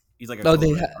He's like a Oh,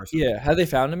 co-writer or something. yeah. Have they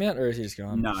found him yet, or is he just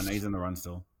gone? No, he's in the run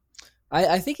still.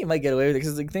 I think he might get away with it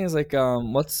because the thing is like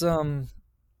what's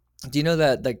do you know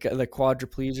that like the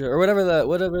quadriplegia or whatever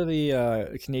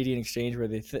the Canadian exchange where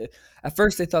at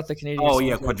first they thought the Canadian Oh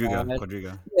yeah, exchange guy Quadriga, died.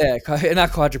 Quadriga. Yeah, not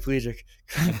quadriplegic.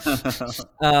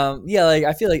 Yeah, like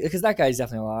I feel like because that guy's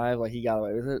definitely alive, like he got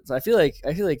away with it. So I feel like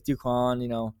Duquan,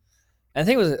 and I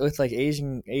think it was with like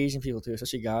Asian people too,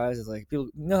 especially guys. It's like people,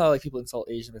 how like people insult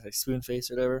Asian with like spoon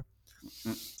face or whatever.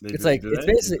 It's like Do it's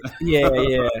they? basically yeah.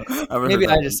 I haven't heard Maybe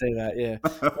that I just say that, yeah.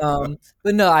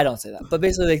 But no, I don't say that. But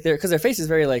basically, like, because their face is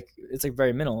very like it's like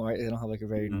very minimal, right? They don't have like a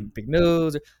very one. big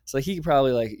nose, so like, he could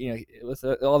probably like with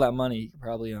all that money, he could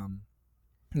probably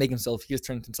make himself. He just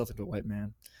turned himself into a white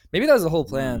man. Maybe that was the whole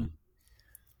plan.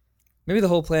 Maybe the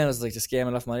whole plan was like to scam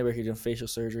enough money where he could do facial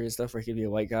surgery and stuff, where he could be a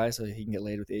white guy so he can get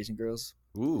laid with Asian girls.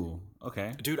 Ooh,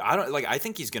 okay. Dude, I don't like. I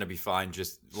think he's gonna be fine,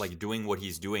 just like doing what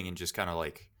he's doing and just kind of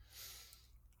like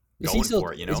going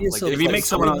for it. You know, like If he makes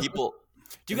so someone many else, people.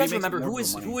 Do you guys remember who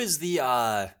is the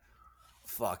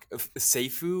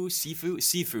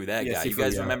Sifu that Yeah, guy? You Sifu,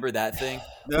 guys yeah. remember that thing?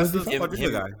 That's the Him-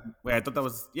 Quadriga guy. Wait, I thought that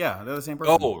was they're the same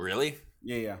person. Oh, really?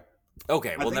 Yeah.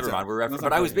 Okay, well, think never so. mind. We're That's but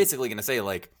not I was funny. basically gonna say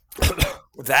like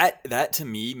that to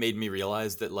me made me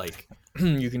realize that like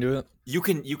You can do it. you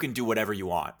can do whatever you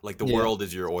want. Like the Yeah. world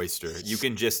is your oyster. You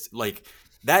can just like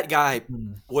that guy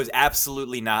was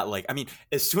absolutely not like. I mean,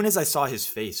 as soon as I saw his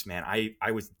face, man,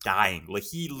 I was dying. Like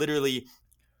he literally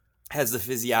has the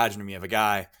physiognomy of a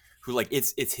guy who like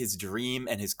it's his dream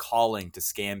and his calling to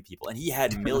scam people, and he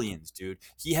had millions, dude.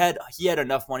 He had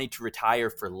enough money to retire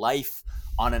for life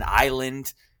on an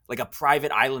island, like a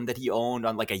private island that he owned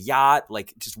on like a yacht,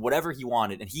 like just whatever he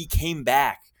wanted, and he came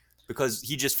back because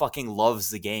he just fucking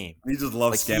loves the game. He just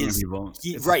loves Like scamming people. It's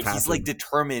his He's passion. like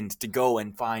determined to go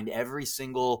and find every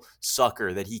single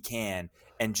sucker that he can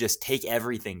and just take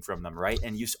everything from them, right?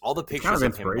 And use all the It's pictures kind of of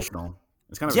him. inspirational.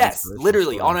 It's kind of Yes, inspirational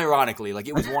literally, story. unironically, like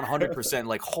it was 100%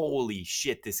 like holy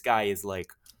shit, this guy is like,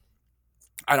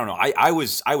 I don't know. I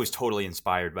was totally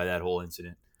inspired by that whole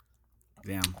incident.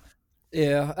 Damn.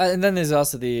 Yeah, and then there's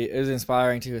also it was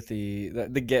inspiring too with the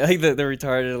gay, like the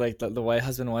retarded, like the white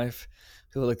husband wife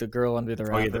who like the girl under the Oh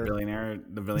rapper. yeah, the billionaire.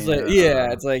 It's like,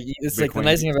 yeah, it's like the Bitcoin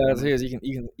nice thing about it people. too is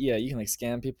you can like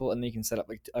scam people, and then you can set up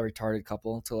like a retarded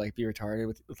couple to like be retarded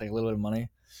with like a little bit of money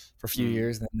for a few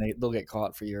years, and then they'll get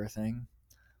caught for your thing.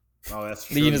 Oh, that's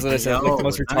true. You can just let us have like the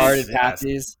most Nice, retarded yes.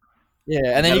 patsies.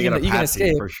 Yeah, and then you can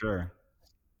escape. for sure.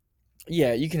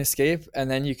 Yeah, you can escape, and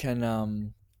then you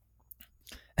can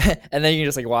and then you can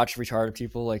just like watch retarded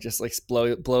people like just like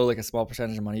blow like a small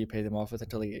percentage of money you pay them off with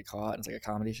until they get caught. And it's like a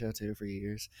comedy show too for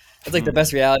years. It's like the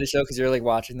best reality show because you're like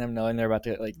watching them knowing they're about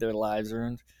to get like their lives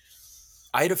ruined.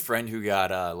 I had a friend who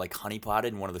got like honeypotted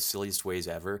in one of the silliest ways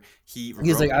ever. He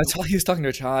was like, he was talking to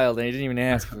a child and he didn't even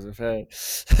ask if it was a fake.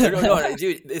 no,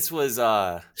 dude, this was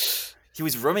he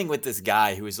was rooming with this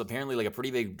guy who was apparently like a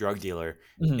pretty big drug dealer,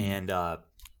 and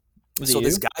so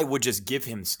this guy would just give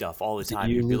him stuff all the time.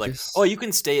 He'd be like, "Oh, you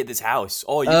can stay at this house.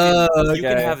 Oh, you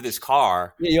can have this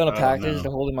car. Yeah, you want a package to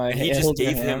hold in my hand?" And he just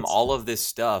gave him all of this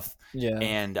stuff. Yeah,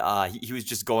 and he was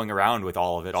just going around with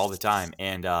all of it all the time.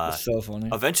 And it's so funny.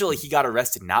 Eventually, he got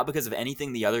arrested not because of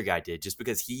anything the other guy did, just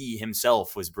because he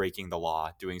himself was breaking the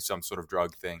law, doing some sort of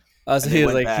drug thing. So he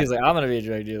was like, "I'm gonna be a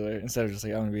drug dealer," instead of just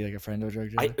like, "I'm gonna be like a friend of a drug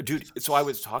dealer." Dude, so I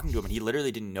was talking to him, and he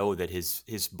literally didn't know that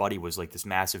his buddy was like this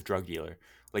massive drug dealer.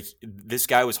 Like this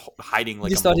guy was hiding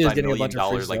like a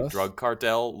multi-million-dollar like drug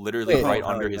cartel literally right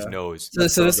under his nose.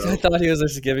 So this guy thought he was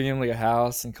just giving him like a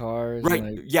house and cars. Right?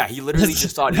 And, like, yeah, he literally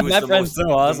just thought he was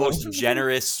the most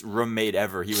generous roommate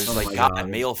ever. He was like, God,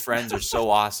 male friends are so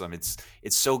awesome. It's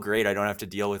so great. I don't have to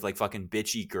deal with like fucking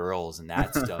bitchy girls and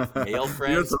that stuff. Male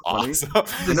friends, awesome.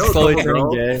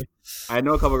 I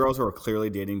know a couple girls who are clearly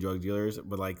dating drug dealers,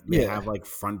 but like they have like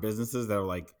front businesses that are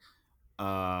like.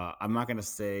 I'm not gonna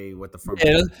say what the front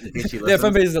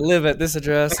front pages that live at this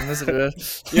address and this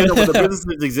address. But the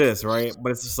businesses exist, right?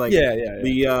 But it's just like yeah.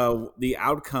 The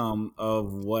outcome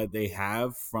of what they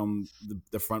have from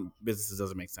the front businesses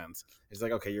doesn't make sense. It's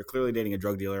like, okay, you're clearly dating a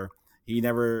drug dealer. He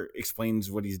never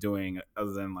explains what he's doing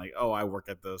other than like, oh, I work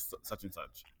at the such and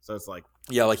such. So it's like,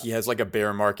 yeah, like he has like a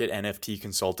bear market NFT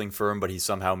consulting firm, but he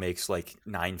somehow makes like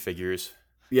 9 figures.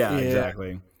 Yeah.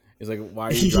 Exactly. It's like, why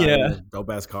are you driving a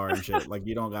dope ass car and shit? Like,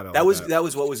 you don't gotta. That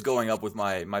was what was going up with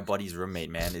my buddy's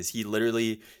roommate, man. Is he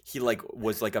like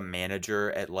was like a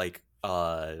manager at like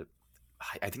I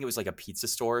think it was like a pizza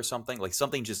store or something, like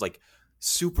something just like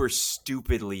super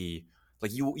stupidly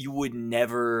like you would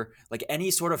never like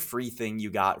any sort of free thing you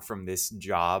got from this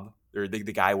job or the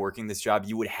guy working this job,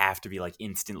 you would have to be like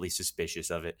instantly suspicious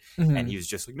of it. Mhm. And he was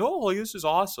just like, no, like, this is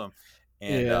awesome.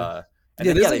 And Yeah. and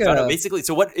Yeah, then there's they like found out a basically.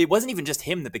 So what? It wasn't even just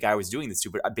him that the guy was doing this to,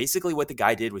 but basically what the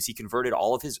guy did was he converted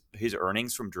all of his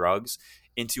earnings from drugs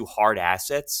into hard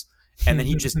assets, and then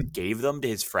he just gave them to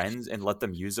his friends and let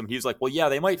them use them. He was like, well, yeah,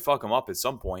 they might fuck him up at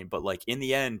some point, but like in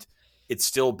the end, it's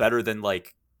still better than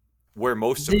like where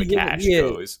most of Did the he give it? cash Yeah,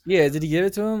 goes. yeah. Did he give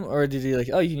it to him, or did he like?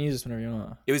 Oh, you can use this whenever you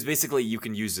want. It was basically you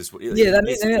can use this. Yeah, that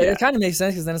basically, it kind of makes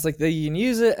sense because then it's like you can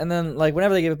use it, and then like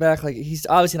whenever they give it back, like he's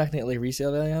obviously not gonna get like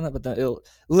resale value on it, but then it'll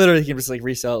literally he can just like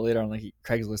resell it later on like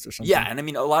Craigslist or something. Yeah, and I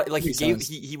mean a lot like Makes sense.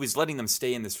 he was letting them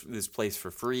stay in this place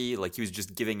for free. Like he was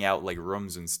just giving out like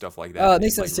rooms and stuff like that. Oh, it in,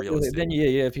 makes like, sense. real estate. Then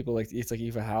yeah, people like it's like you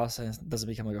have a house and it doesn't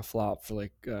become like a flop for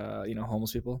like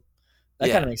homeless people. That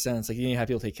Yeah. kind of makes sense. Like you need to have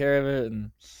people take care of it,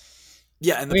 and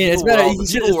Yeah, and the I mean, it's people were better- all, you the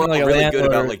should people just were be like all a really good about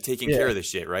landlord. like taking Yeah. care of the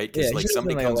shit, right? Because Yeah, you like should've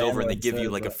somebody been, like, a comes over and they landlord give you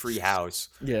instead, like a but- free house.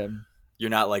 yeah. You're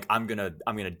not like I'm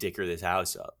gonna dicker this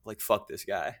house up. Like fuck this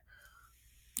guy.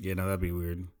 Yeah, no, that'd be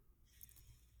weird.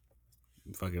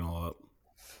 Fucking all up.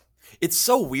 It's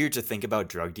so weird to think about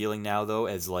drug dealing now though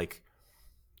as like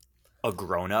a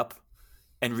grown up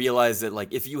and realize that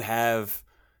like if you have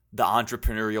the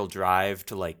entrepreneurial drive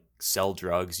to like sell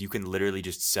drugs, you can literally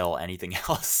just sell anything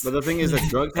else. But the thing is that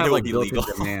drugs And have it'll like be built-in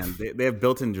legal. demand. They have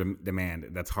built-in demand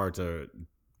that's hard to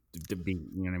beat.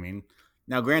 You know what I mean?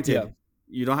 Now, granted, Yeah.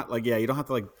 you don't have you don't have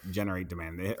to like generate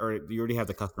demand, or you already have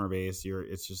the customer base.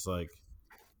 It's just like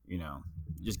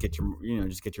just get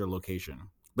your location.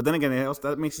 But then again,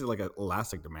 that makes it like an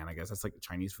elastic demand. I guess that's like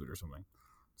Chinese food or something.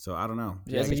 So I don't know.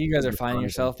 Yeah, I it's guess like you guys are can finding run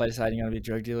yourself by deciding you want to be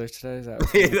drug dealers today. Is that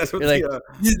Yeah, that's what you're like? the,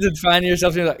 You just finding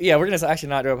yourself. You're like, yeah, we're gonna actually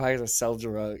not do a podcast and sell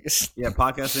drugs. yeah,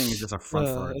 podcasting is just a front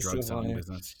for a That's drug so selling funny.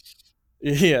 business.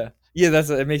 Yeah,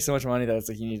 it makes so much money that it's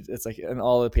like it's like and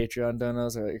all the Patreon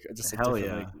donos are like just like Hell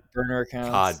different, yeah. like burner accounts.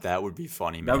 God, that would be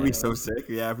funny, That would man. be so sick.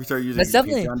 Yeah, if we start using That's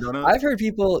definitely. Patreon donuts. I've heard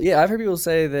people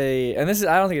say they, and this is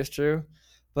I don't think it's true,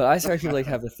 but I heard people like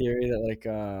have the theory that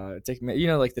like Dick,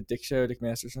 like the Dick Show, Dick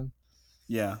Masterson.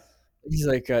 Yeah. He's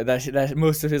like that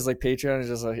most of his like Patreon is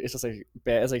just like it's just like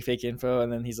bad, it's like fake info,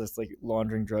 and then he's just like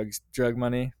laundering drug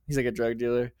money. He's like a drug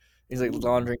dealer. He's like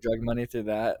laundering drug money through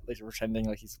that, like pretending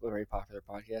like he's a very popular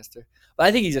podcaster. But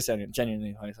I think he's just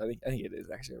genuinely funny. So I think it is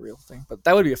actually a real thing. But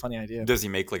that would be a funny idea. Does he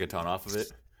make like a ton off of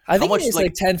it? I think much, it's like,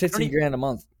 like 10, 15 don't he- grand a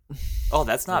month. Oh,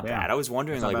 that's not damn. bad. I was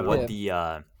wondering That's like not what bad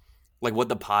the what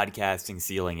the podcasting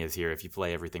ceiling is here if you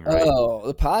play everything right.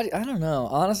 Oh, I don't know.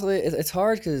 Honestly, it's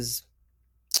hard because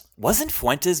Wasn't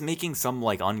Fuentes making some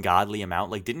like ungodly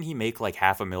amount? Like, didn't he make like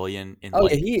 $500,000 in? oh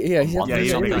like, he's a he's month or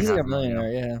he's something? like a Half a million,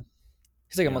 millionaire. Yeah,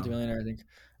 he's like a Yeah. multimillionaire, I think.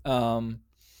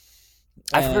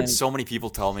 I've heard and- so many people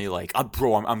tell me like,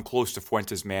 bro, I'm close to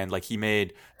Fuentes, man. Like he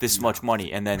made this much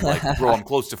money, and then like, bro, I'm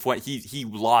close to Fuentes. He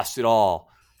lost it all.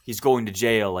 He's going to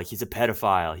jail. Like he's a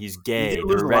pedophile. He's gay. did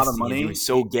They're lose a lot of arresting him. He money. was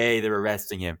so gay. They're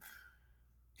arresting him.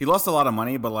 He lost a lot of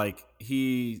money, but like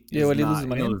he Yeah, is what did he not- lose his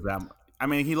money didn't in? lose that. I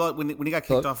mean, he lost when he got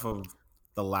kicked Fuck. off of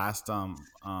the last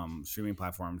streaming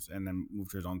platforms and then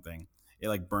moved to his own thing. It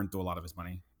like burned through a lot of his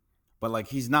money, but like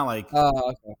he's not like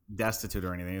Okay. destitute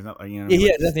or anything. He's not like Yeah, like, he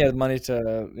definitely had money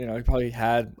to, he probably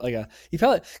had because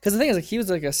the thing is like he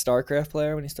was like a StarCraft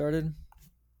player when he started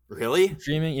Really? I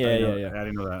streaming. Yeah.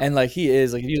 didn't know that. And like he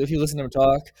is like if you listen to him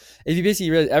talk, if you basically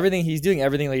realize everything he's doing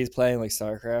everything like he's playing like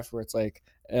StarCraft, where it's like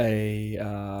a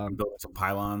Built some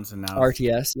pylons and now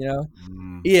RTS,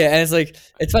 Mm. Yeah, and it's like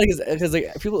it's funny because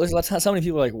like people, there's so many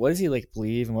people like, what does he like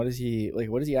believe, and what is he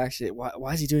actually?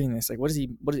 Why is he doing this? Like, what is he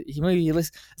maybe he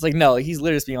listen? It's like no, like he's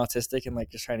literally just being autistic and like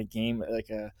just trying to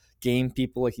game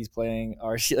people like he's playing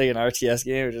like an RTS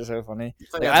game, which is so funny.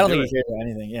 That's how Like, you I have don't to think do he it. cares about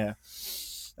anything. Yeah,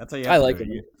 That's how you I have to like do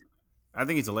him. it. I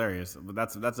think he's hilarious, but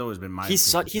that's always been my. He's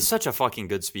such a fucking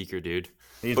good speaker, dude.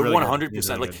 He's But really good. 100%. He's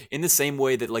really Like good. in the same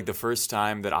way that like the first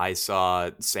time that I saw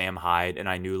Sam Hyde and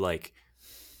I knew like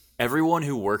everyone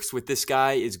who works with this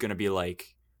guy is gonna be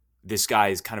like, this guy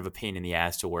is kind of a pain in the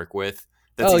ass to work with.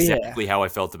 That's Oh, yeah. exactly how I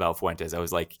felt about Fuentes. I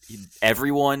was like,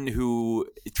 everyone who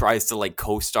tries to like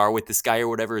co-star with this guy or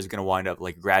whatever is gonna wind up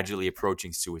like gradually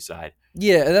approaching suicide.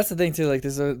 Yeah, and that's the thing too. Like,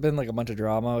 there's been like a bunch of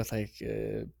drama with like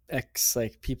ex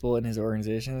like people in his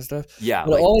organization and stuff. Yeah,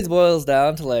 But like, it always boils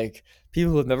down to like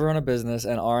people who have never run a business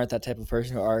and aren't that type of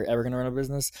person who are ever going to run a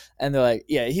business. And they're like,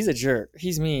 yeah, he's a jerk.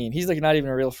 He's mean. He's like not even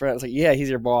a real friend. It's like, yeah, he's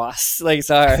your boss. Like,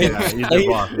 sorry. Yeah, he's Like, the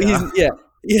boss. Yeah.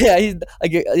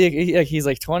 Yeah, he's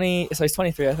like 20. So he's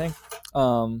 23, I think.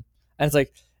 And it's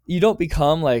like you don't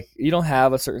become like you don't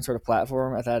have a certain sort of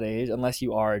platform at that age unless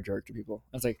you are a jerk to people.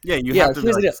 It's like, Yeah, you yeah, have to be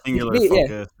here's the like deal. singular Yeah,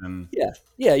 focus and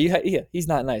yeah, he's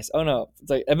not nice. Oh no, it's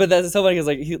like, but that's so funny because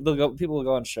like people will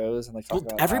go on shows and like talk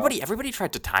Well, about how everybody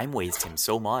tried to time waste him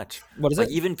so much. what is Like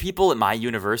it? even people at my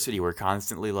university were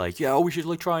constantly like, "Yeah, we should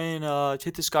like try and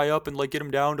hit this guy up and like get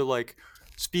him down to like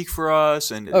speak for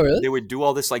us." And Oh really? they would do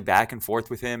all this like back and forth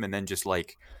with him, and then just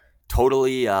like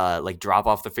totally like drop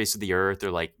off the face of the earth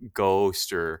or like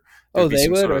ghost, or Oh, there'd be they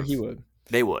some would sort or of he would.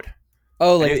 they would.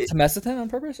 Oh, And like to mess with him on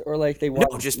purpose, or like they no,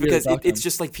 want just you to because talk to it's him.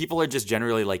 just like people are just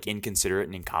generally like inconsiderate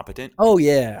and incompetent. Oh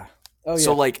yeah, oh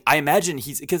So yeah, like I imagine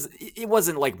he's because it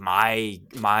wasn't like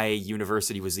my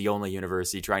university was the only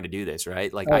university trying to do this,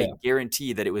 right? Like oh I yeah.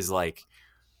 guarantee that it was like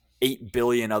 8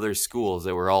 billion other schools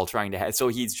that were all trying to have. So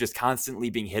he's just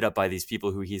constantly being hit up by these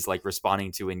people who he's like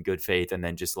responding to in good faith, and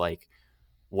then just like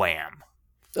wham.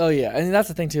 Oh yeah, and that's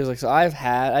the thing too. Is like, so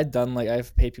I've done like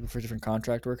I've paid people for different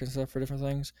contract work and stuff for different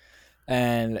things,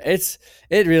 and it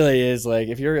really is like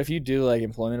if you do like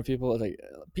employment of people, it's like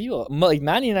people like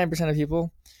 99% of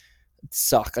people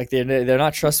suck. Like they're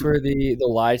not trustworthy.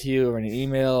 They'll lie to you or in an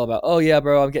email about, oh yeah,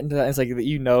 bro, I'm getting to that. It's like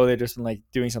they've just been like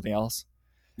doing something else,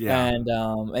 yeah. and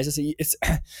it's just it's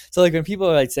so like when people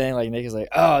are like saying like Nick is like,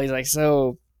 oh, he's like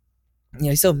so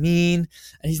he's so mean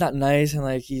and he's not nice and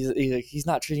like he's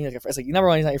not treating you like a friend. It's like number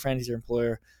one, he's not your friend, he's your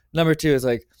employer. Number two is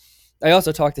like I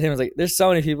also talked to him. It's like there's so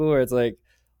many people where it's like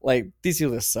these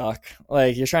people just suck.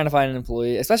 Like you're trying to find an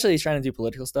employee, especially he's trying to do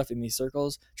political stuff in these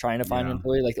circles, trying to find an Yeah.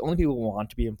 employee. Like the only people who want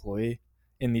to be employee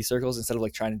in these circles instead of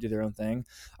like trying to do their own thing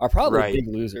are probably Right. big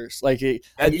losers. Like, And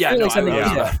if yeah, you're, no, like, I would.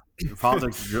 somebody- Yeah.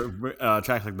 Politics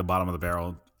tracks like the bottom of the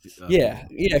barrel. yeah,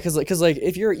 because like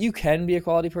if you can be a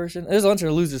quality person. There's a bunch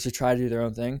of losers who try to do their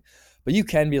own thing, but you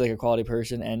can be like a quality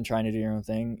person and trying to do your own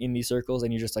thing in these circles,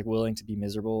 and you're just like willing to be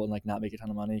miserable and like not make a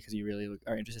ton of money because you really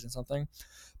are interested in something.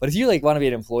 But if you like want to be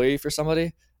an employee for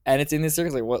somebody and it's in these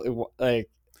circles, like what like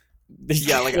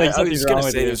Yeah, like I something's was wrong gonna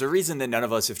with say, you. there's a reason that none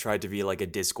of us have tried to be like a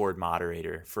Discord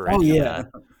moderator for Oh yeah,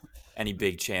 any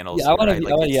big channels. yeah. I want to right? be.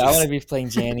 Like, it's I want just- to be playing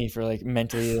Janny for like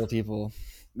mentally ill people.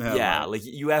 yeah, right. like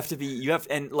you have to be,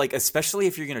 and like especially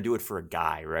if you're gonna do it for a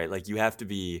guy, right? Like you have to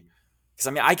be, because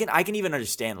I mean, I can even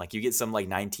understand like you get some like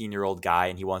 19-year-old guy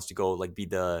and he wants to go like be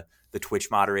the Twitch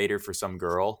moderator for some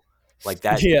girl. Like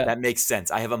that Yeah, that makes sense.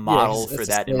 I have a model for it's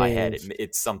a that in my head. slave.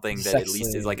 It's something It's a that at sex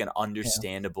least is like slave. an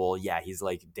understandable. Yeah, he's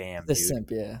like, damn, The dude, simp.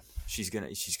 Yeah, she's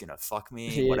gonna fuck me,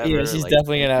 yeah. whatever. She's Like,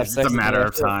 definitely gonna have It's sex just a with me matter of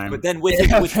after. time. but then with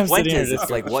Yeah, with I'm sitting here Fuentes, it's just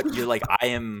like what you're like.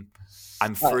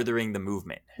 I'm furthering the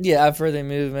movement. Yeah, I've heard the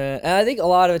movement, and I think a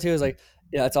lot of it too is like,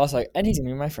 yeah, it's also like, and he's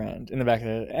gonna be my friend in the back of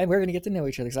it, and we're gonna get to know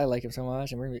each other because I like him so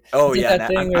much, and we're gonna be. Oh It's like yeah, that and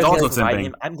thing I'm, where I'm it's also gonna like, provide simping.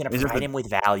 him. I'm gonna It's just provide a- him with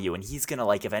value, and he's gonna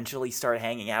like eventually start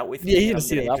hanging out with Yeah, me. you And I'm just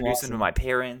see gonna that. I'm introduce him to awesome. my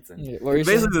parents. And Yeah, what were you It's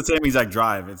saying? basically the same exact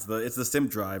drive. It's the simp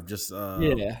drive, just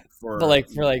Yeah, for but like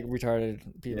for like retarded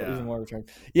people, Yeah. even more retarded.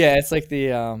 Yeah, it's like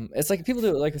it's like people do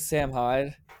it like with Sam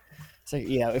Hyde. It's like,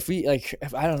 yeah,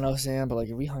 if I don't know Sam, but like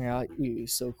if we hung out, we'd be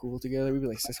so cool together. We'd be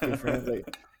like such good friends.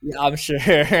 Like, yeah, I'm sure.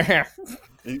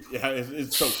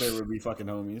 It's so clear we'd be fucking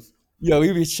homies. Yo,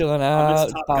 we'd be chilling I'm out,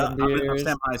 his top popping guy. I'm beers.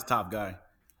 Sam High's top guy.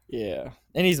 Yeah,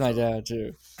 and he's my dad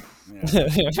too.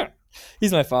 Yeah.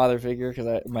 He's my father figure because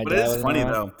my But dad. it is wasn't funny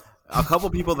around. though. A couple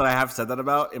people that I have said that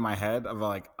about in my head of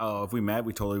like, oh, if we met,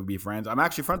 we totally would be friends. I'm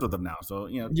actually friends with them now, so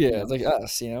Yeah, it's like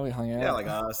us. We hung out. yeah, like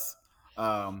us.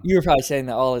 You were probably saying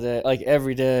that all the day, like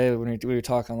every day when we would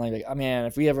talk online. Like, oh man,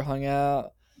 if we ever hung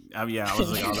out, Yeah, I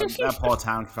was like, oh, that Paul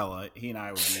Town fella, he and I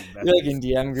would be best. you're like in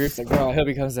DM groups, like, bro, I hope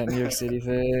he comes to that New York City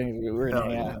thing. We're gonna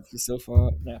Hell hang yeah. out. It's so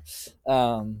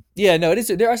fun. Yeah, no, it is.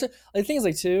 There are some like things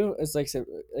like too. It's like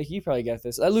you probably get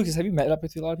this. Lucas, have you met up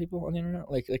with a lot of people on the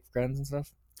internet, like friends and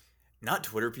stuff? not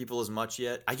Twitter people as much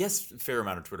yet. I guess a fair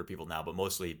amount of Twitter people now, but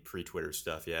mostly pre-Twitter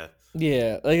stuff. Yeah.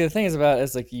 Yeah, like the thing is about it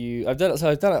is like I've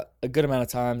done a good amount of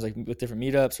times like with different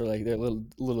meetups or like their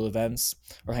little events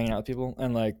or hanging out with people,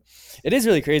 and like it is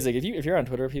really crazy. Like if you're on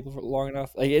Twitter with people for long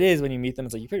enough, like it is when you meet them,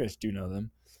 it's like you pretty much do know them.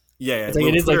 Yeah, It's like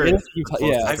it is like Twitter it is, the closest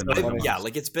yeah, to it's so knowing funny. them. Yeah,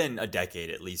 like it's been a decade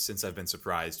at least since I've been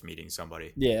surprised meeting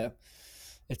somebody. Yeah,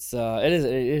 it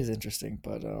is interesting,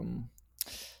 but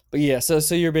yeah. So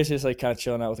you're basically just like kind of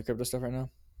chilling out with the crypto stuff right now.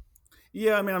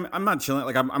 Yeah, I mean, I'm not chilling.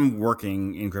 Like I'm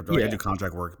working in crypto. Like, I Yeah. do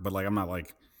contract work, but like I'm not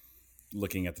like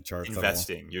looking at the charts at all.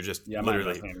 Investing. You're just Yeah, I'm not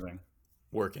literally investing anything.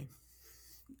 working.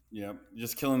 Yeah,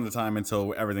 just killing the time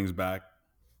until everything's back,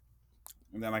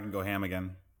 and then I can go ham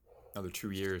again. Another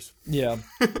 2 years. Yeah,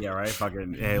 Yeah, right.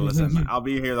 Fucking hey, listen, I'll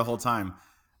be here the whole time.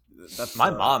 That's My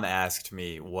mom asked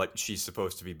me what she's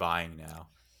supposed to be buying now.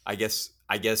 I guess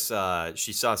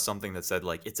she saw something that said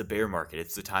like it's a bear market.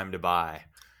 It's the time to buy.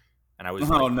 and I was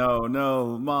Oh like,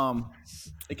 no, Mom!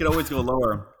 It could always go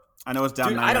lower. I know it's down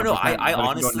dude, I don't know. 99%, I but it can go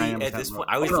honestly at 99% this lower. point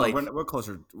I Oh, was no, like, we're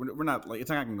closer. We're not like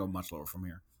it's not gonna go much lower from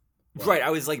here. But, right.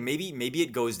 I was like, maybe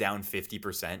it goes down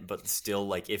 50%, but still,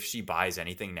 like, if she buys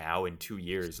anything now in 2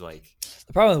 years, like,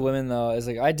 The problem with women though is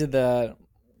like I did that.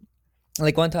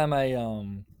 Like one time I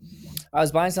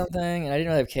was buying something and I didn't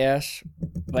really have cash,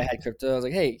 but I had crypto. I was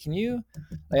like, hey, can you?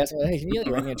 I asked her, hey, can you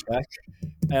like write me a check?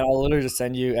 And I'll literally just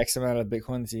send you X amount of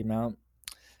Bitcoin, the amount.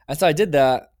 And so I did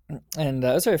that, and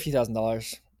it was like a few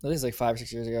 $1,000s. At least like 5 or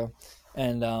 6 years ago,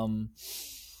 and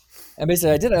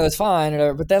basically I did it. It was fine,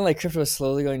 whatever. But then like crypto was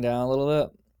slowly going down a little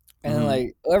bit, and then Mhm.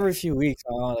 like every few weeks,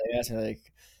 my mom like asked me like,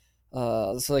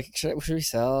 so like should we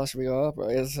sell? Should we go up?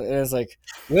 It's like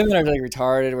women are like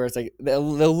retarded, where it's like they'll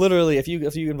literally if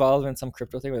you involve them in some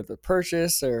crypto thing with the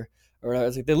purchase or whatever,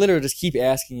 it's like they literally just keep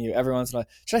asking you every once in a while,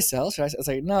 should I sell? Should I? It's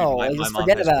like dude, no, like my just mom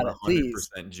forget has about it, please.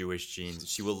 100% Jewish genes.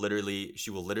 She will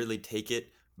literally take it,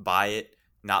 buy it,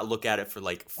 not look at it for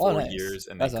like Oh, four nice. years,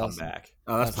 and then That's come awesome. back.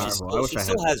 Oh, that's That's She awesome. powerful. I still wish she I had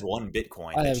still that. has one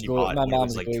Bitcoin I that have she gold. bought My when it mom's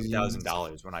was a like gold genes.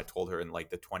 $2,000 when I told her in like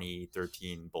the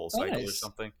 2013 bull Oh, cycle or nice.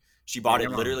 something. She Yeah, bought your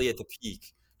it mom. literally at the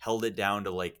peak, held it down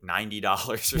to like $90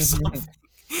 or something,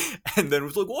 and then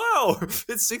was like, "Wow,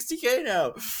 it's 60K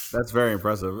now." That's very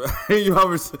impressive. Your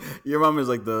mom is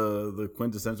like the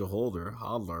quintessential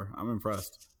hodler. I'm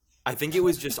impressed. I think it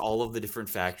was just all of the different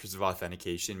factors of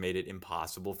authentication made it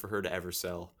impossible for her to ever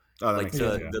sell. Oh, that Like makes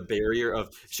sense. Yeah. Yeah. the barrier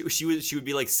of she would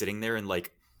be like sitting there and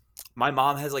like my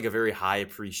mom has like a very high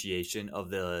appreciation of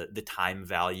the time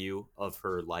value of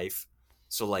her life.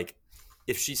 So like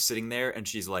if she's sitting there and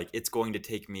she's like, it's going to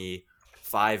take me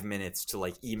 5 minutes to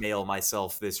like email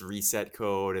myself this reset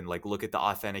code and like look at the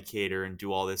authenticator and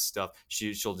do all this stuff,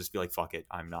 she'll just be like, fuck it,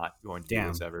 I'm not going to do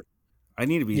this Damn. ever. I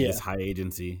need to be Yeah. this high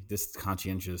agency, this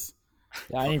conscientious.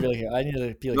 Yeah, I need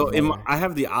to be like No, a mother. I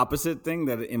have the opposite thing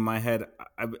that in my head.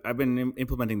 I've been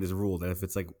implementing this rule that if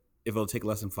it'll take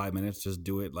less than 5 minutes, just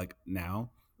do it like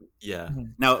now. Yeah.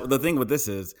 Mhm. Now the thing with this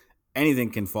is anything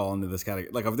can fall into this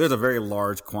category. Like if there's a very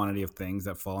large quantity of things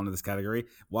that fall into this category,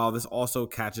 while this also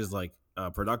catches like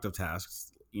productive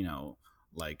tasks,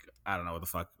 like I don't know what the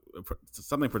fuck,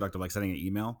 something productive like sending an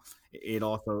email. It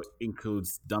also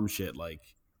includes dumb shit like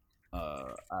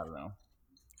I don't know,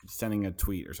 sending a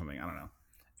tweet or something. I don't know,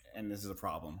 and this is a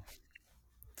problem.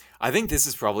 I think this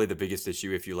is probably the biggest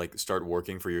issue if you like start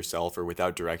working for yourself or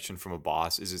without direction from a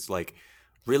boss is it's like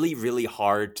really really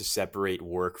hard to separate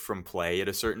work from play at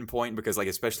a certain point because like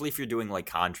especially if you're doing like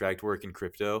contract work in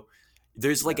crypto,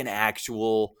 there's like Yeah. an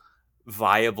actual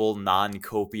viable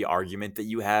non-copy argument that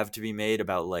you have to be made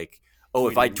about like, oh,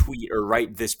 if I Tweeting. tweet or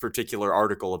write this particular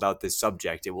article about this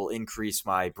subject, it will increase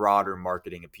my broader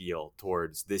marketing appeal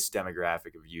towards this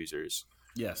demographic of users.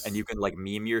 Yes. And you can like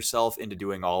meme yourself into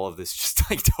doing all of this just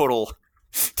like total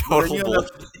But then you end up,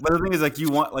 bullshit. but the thing is, like, you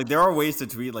want like there are ways to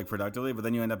tweet like productively, but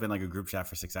then you end up in like a group chat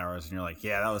for 6 hours, and you're like,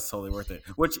 yeah, that was totally worth it.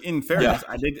 Which, in fairness,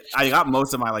 I got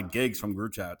most of my like gigs from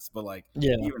group chats, but like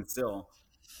Yeah. even still,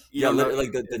 you Yeah, don't know- literally,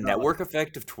 like the it's not network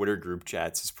effect of Twitter group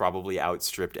chats has probably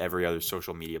outstripped every other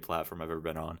social media platform I've ever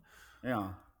been on.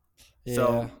 yeah. Yeah.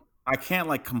 So I can't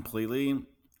like completely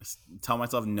tell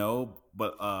myself no,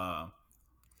 but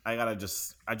I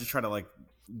just try to like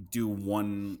do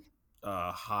one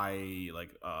high like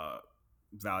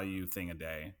value thing a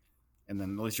day, and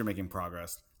then at least you're making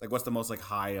progress. Like, what's the most like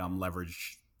high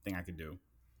leverage thing I could do?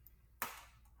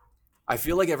 I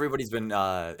feel like everybody's been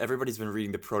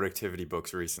reading the productivity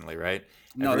books recently, right?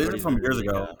 No, these are Everybody's from been years reading,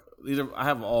 ago. I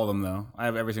have all of them though. I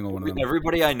have every single one of them.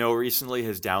 everybody I know recently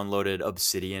has downloaded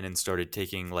Obsidian and started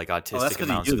taking like Oh, that's autistic because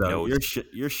amounts you of do though. notes.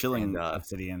 You're shilling And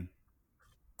Obsidian.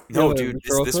 no, Yeah, dude,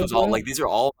 referral this code was for all that? like these are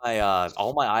all my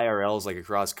IRLs like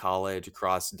across college,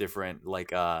 across different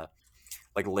like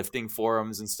lifting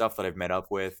forums and stuff that I've met up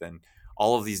with, and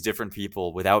all of these different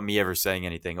people without me ever saying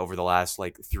anything over the last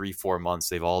like 3-4 months,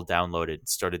 they've all downloaded and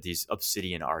started these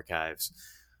Obsidian archives.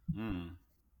 Mm.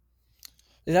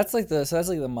 That's like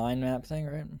the mind map thing,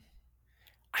 right?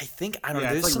 I think I don't know.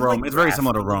 Yeah, it's There's like some Rome. like It's very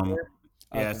similar to graphing in Rome. there.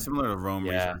 Yeah, Okay. it's similar to Rome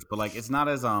Yeah. research, but like it's not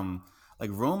as like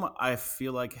Rome. I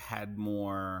feel like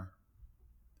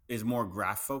is more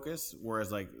graph focused,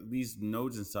 whereas like these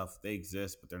nodes and stuff they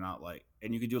exist, but they're not like.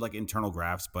 And you could do like internal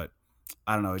graphs, but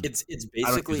I don't know. It's I don't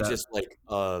basically use that. just like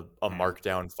a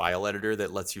markdown file editor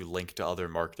that lets you link to other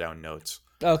markdown notes.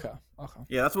 Okay. Okay.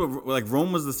 Yeah, that's what like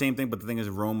Rome was the same thing, but the thing is,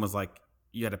 Rome was like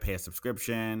you had to pay a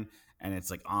subscription, and it's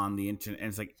like on the internet, and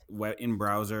it's like web in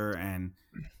browser, and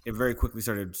it very quickly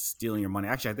started stealing your money.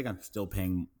 Actually, I think I'm still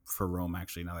paying for Rome.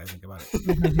 Actually, now that I think about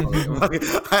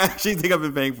it, I actually think I've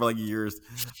been paying for like years.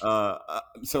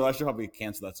 So I should probably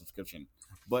cancel that subscription.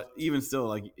 But even still,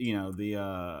 like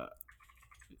the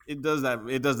it does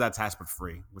that task for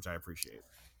free, which I appreciate.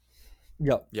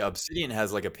 Yep. Yeah, Obsidian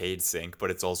has like a paid sync, but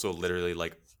it's also literally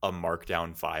like a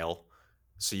markdown file.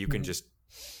 So you can just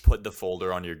put the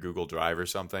folder on your Google Drive or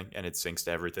something and it syncs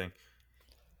to everything.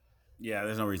 Yeah,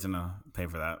 there's no reason to pay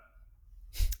for that.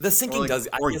 The syncing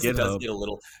I or guess it does GitHub. get a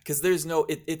little, because there's no,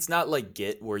 it's not like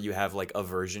Git where you have like a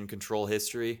version control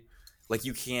history. Like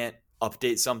you can't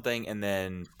update something and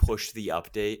then push the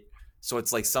update. So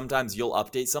it's like sometimes you'll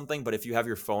update something, but if you have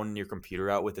your phone and your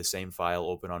computer out with the same file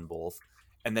open on both,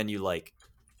 and then you like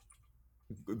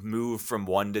move from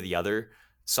one to the other,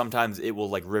 sometimes it will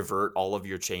like revert all of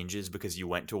your changes because you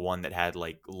went to one that had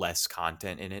like less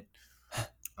content in it.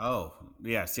 Oh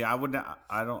yeah, see, I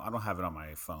don't have it on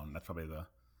my phone. That's probably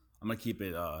I'm gonna keep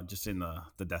it just in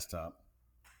the desktop.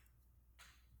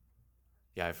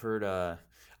 Yeah, I've heard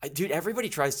dude, everybody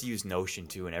tries to use Notion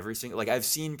too, and every single, like I've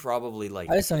seen probably like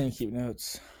I just don't even keep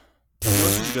notes.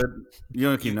 Notion's good. You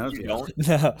don't keep notes? you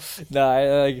Yeah. don't. No.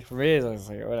 I like for me, it's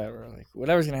like whatever. Like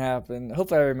whatever's gonna happen.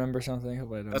 Hope I remember something.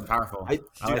 Hope I don't. That's powerful. Dude,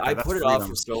 like I that. put That's it off freedom.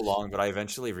 for so long, but I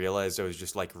eventually realized I was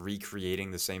just like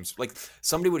recreating the same. Like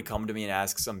somebody would come to me and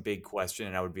ask some big question,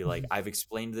 and I would be like, "I've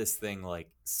explained this thing like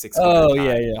 600 Oh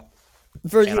times." yeah.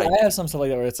 For And you, I have some stuff like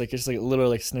that where it's like just like literal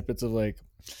like snippets of like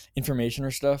information or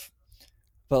stuff.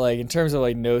 But like in terms of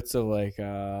like notes of like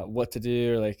what to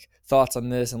do or like thoughts on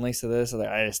this and links to this, like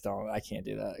I can't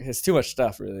do that. It's too much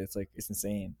stuff. Really, it's like it's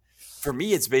insane. For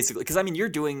me, it's basically because I mean, you're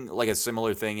doing like a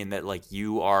similar thing in that like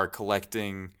you are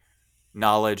collecting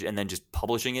knowledge and then just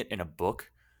publishing it in a book.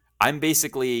 I'm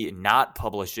basically not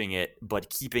publishing it, but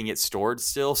keeping it stored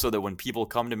still so that when people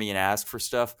come to me and ask for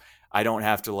stuff, I don't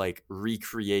have to like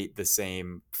recreate the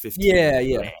same 15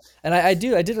 Yeah. And I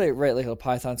did like write like a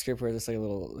Python script where it's like a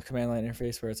little command line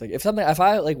interface where it's like if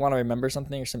I like want to remember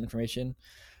something or some information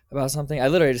about something, I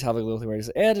literally just have like a little thing where I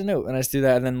just add a note and I just do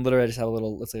that, and then literally I just have a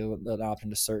little, let's say, an option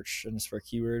to search and just for a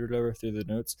keyword or whatever through the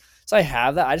notes. So I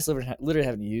have that. I just literally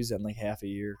haven't used it in like half a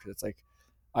year because it's like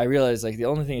I realize like the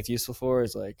only thing it's useful for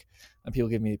is like when people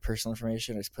give me personal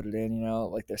information, I just put it in,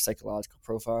 like their psychological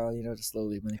profile, to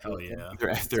slowly manipulate them.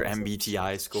 Their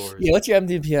MBTI scores. Yeah, what's your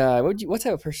MBTI? What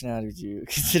type of personality would you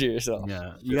consider yourself?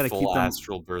 Yeah, you Your got to keep full them.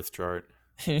 astral birth chart.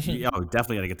 Yeah,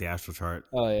 definitely got to get the astral chart.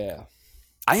 Oh yeah.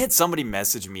 I had somebody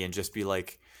message me and just be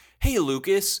like, "Hey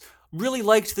Lucas, really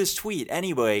liked this tweet.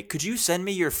 Anyway, could you send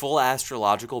me your full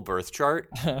astrological birth chart?"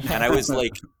 And I was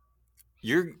like,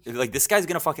 "You're like, this guy's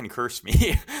gonna fucking curse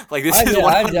me." Like this is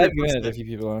I've 100%. given it to a few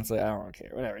people, and it's like I don't care,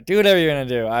 whatever. Do whatever you're gonna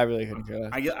do. I really couldn't care.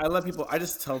 I let people. I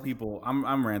just tell people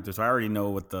I'm ran through, so I already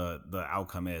know what the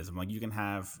outcome is. I'm like, you can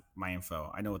have my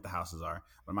info. I know what the houses are,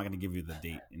 but I'm not going to give you the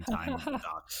date and time of the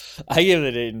docs. I give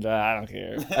the date and time. I don't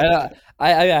care. I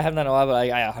haven't done a while, but I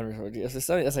 100% do.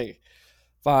 It's like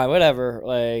fine, whatever.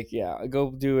 Like yeah,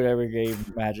 go do whatever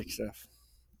game magic stuff.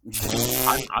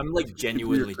 I'm like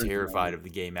genuinely terrified of the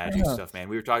gay magic stuff, man.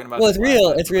 We were talking about. Well, this it's last real.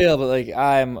 time. It's real, but like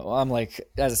I'm like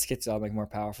as a schizo, I'm like more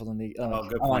powerful than the. good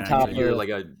I'm point. on top of You're like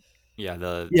a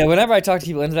the yeah. Whenever I talk to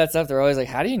people into that stuff, they're always like,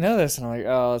 "How do you know this?" And I'm like,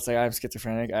 "Oh, it's like I'm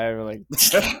schizophrenic. I like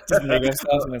just make up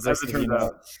stuff, and it's like As it turns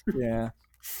out. yeah."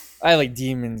 I have like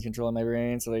demon control in my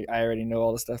brain, so like I already know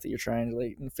all the stuff that you're trying to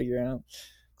like figure out.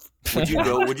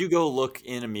 Would you go look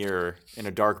in a mirror in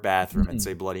a dark bathroom and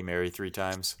say Bloody Mary 3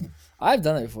 times? I've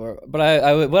done it before, but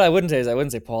what I wouldn't say is I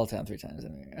wouldn't say Paul Town 3 times.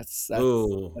 Anyway. That's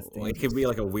Ooh, it could be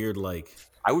like a weird like.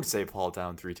 I would say Paul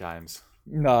Town 3 times.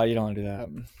 No, you don't want to do that.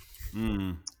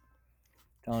 Mm.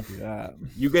 Don't do that.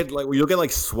 You'll get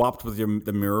like swapped with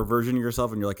the mirror version of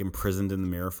yourself, and you're like imprisoned in the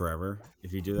mirror forever.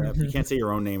 If you do that, you can't say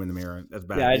your own name in the mirror. That's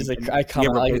bad. Yeah, I just like I come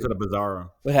out like with a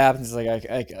Bizarro. what happens is like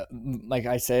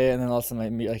I say it, and then all of a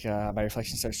sudden my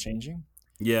reflection starts changing.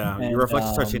 Yeah, And, your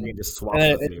reflection starts changing, just swaps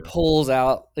and with it you. pulls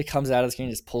out. It comes out of the screen,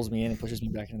 just pulls me in, and pushes me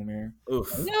back into the mirror.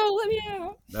 Oof, No, let me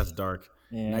out. that's dark.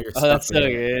 Yeah. Now you're Oh, that's stuck so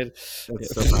there. good.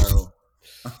 That's so powerful.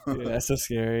 Yeah, that's so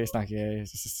scary. It's not gay.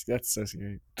 That's so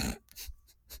scary.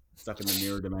 Stuck in the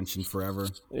mirror dimension forever.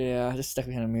 Yeah, just stuck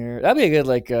behind a mirror. That'd be a good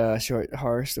like short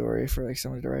horror story for like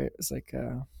somebody to write. It's like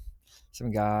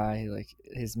some guy like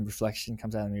his reflection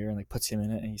comes out of the mirror and like puts him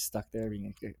in it, and he's stuck there being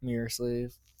like a mirror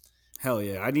slave. Hell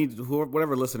yeah! I need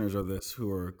whatever listeners of this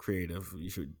who are creative. You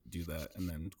should do that and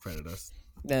then credit us.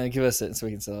 Then give us it so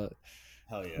we can sell it.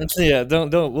 Hell yeah! And so, yeah,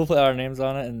 don't. We'll put our names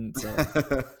on it and sell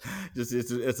it. Just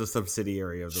it's a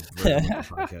subsidiary of the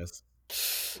podcast.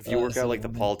 If you work out like the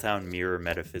Paul Town mirror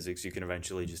metaphysics, you can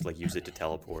eventually just like use it to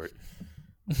teleport.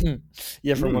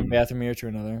 Yeah, from one bathroom mirror to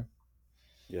another.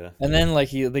 Yeah. And then like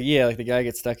the guy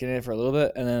gets stuck in it for a little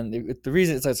bit, and then the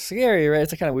reason it's like scary, right?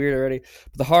 It's like kind of weird already.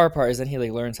 But the horror part is then he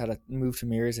like learns how to move to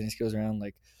mirrors, and he just goes around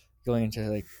like going into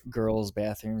like girls'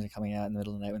 bathrooms and coming out in the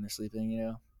middle of the night when they're sleeping,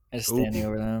 and just standing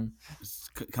over them.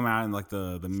 Come out in like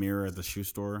the mirror at the shoe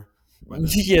store.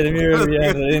 Yeah, the mirror,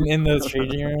 in the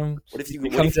changing room. What if you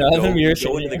It comes out of the mirror,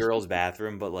 go into the girl's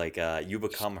bathroom, but like you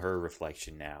become her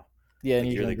reflection now? Yeah, and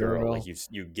like you're the girl. girl. Like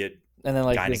you get and then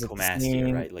like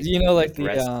gynecomastia, right? Like like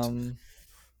breast.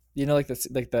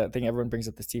 like that thing everyone brings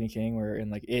up the Stephen King where in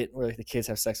like where like the kids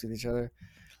have sex with each other.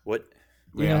 What?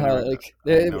 You know how like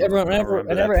everyone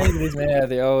whenever anybody's mad,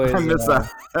 they always I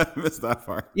missed that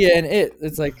part. Yeah, and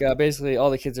it's like basically all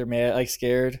the kids are mad, like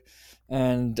scared,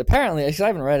 and apparently, because I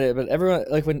haven't read it, but everyone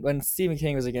like when Stephen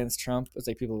King was against Trump, it's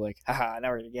like people were like, haha, now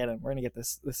we're gonna get him, we're gonna get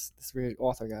this weird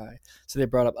author guy. So they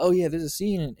brought up, oh yeah, there's a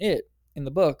scene in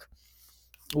the book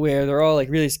where they're all like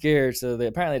really scared, so they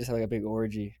apparently just have like a big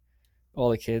orgy, all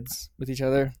the kids with each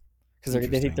other. Because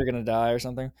they think they're gonna die or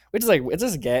something, which is like it's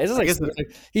just gay. It's just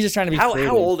like he's just trying to be.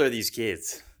 How old are these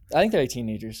kids? I think they're like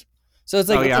teenagers. So it's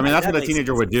like, oh yeah, I mean that's what a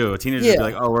teenager would do. A teenager would be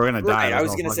like, "Oh, we're gonna die." Right, I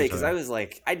was gonna say because I was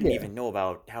like, I didn't even know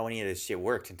about how any of this shit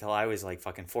worked until I was like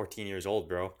fucking 14 years old,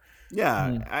 bro.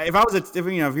 Yeah, if I was if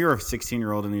you're a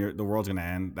 16-year-old and the world's gonna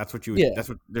end, that's what you. Yeah. That's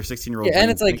what their 16-year-old. Yeah, and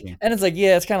it's like,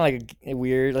 it's kind of like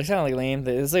weird, like kind of like lame.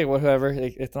 It's like whatever.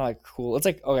 Like, it's not like cool. It's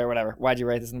like okay, whatever. Why'd you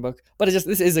write this in the book? But this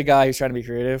is a guy who's trying to be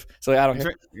creative. So like, I don't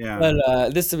care. Yeah.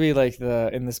 But this to be like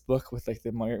in this book with like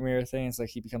the mirror thing. It's like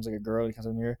he becomes like a girl. He becomes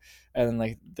a mirror, and then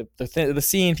like the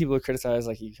scene people would criticize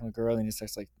like he becomes a girl and he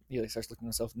starts looking at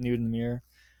himself nude in the mirror.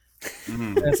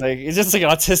 Mm-hmm. It's just like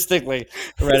autistic, like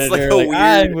it's like a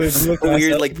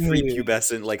weird like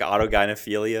prepubescent like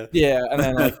autogynephilia. Yeah, and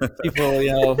then like people,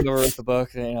 whoever wrote the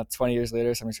book, 20 years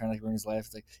later, somebody's trying to like ruin his life.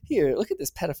 It's like, here, look at this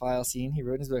pedophile scene he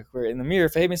wrote in his book, where in the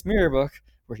famous mirror book,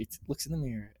 where he looks in the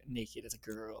mirror naked as a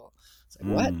girl. It's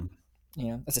like what?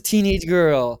 That's a teenage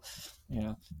girl.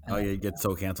 Oh yeah, you get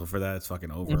so canceled for that. It's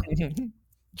fucking over.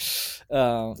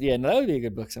 No, that would be a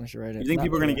good book. Someone should write it. You think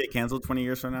people are going to get canceled 20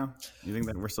 years from now? You think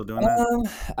that we're still doing that?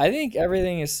 I think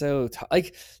everything is so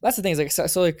like that's the thing. Is like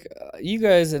so like you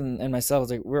guys and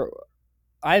myself. It's like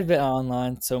I've been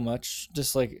online so much,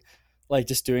 just like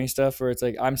just doing stuff where it's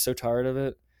like I'm so tired of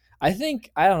it. I don't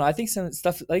know. I think some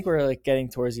stuff like we're like getting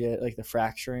towards the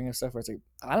fracturing of stuff where it's like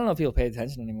I don't know if people pay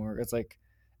attention anymore. It's like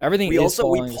everything. We pulled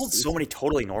so many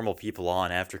totally normal people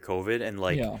on after COVID and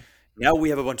like. Yeah. Now we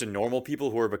have a bunch of normal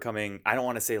people who are becoming, I don't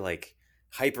want to say like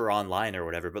hyper online or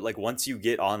whatever, but like once you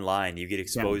get online, you get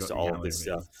exposed to all of this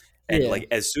stuff. And like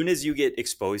as soon as you get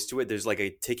exposed to it, there's like a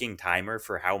ticking timer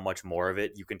for how much more of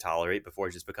it you can tolerate before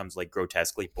it just becomes like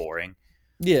grotesquely boring.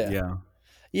 Yeah.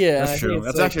 That's true.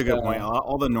 That's actually a good point.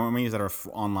 All the normies that are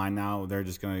online now, they're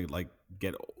just going to like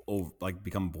get over, like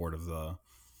become bored of I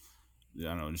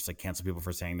don't know, just like cancel people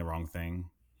for saying the wrong thing.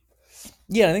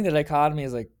 Yeah, I think the dichotomy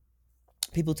is like,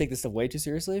 people take this stuff way too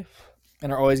seriously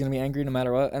and are always going to be angry no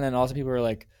matter what. And then also people are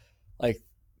like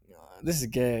this is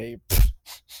gay.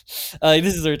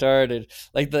 This is retarded.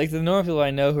 Like the normal people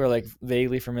I know who are like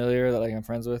vaguely familiar that like I'm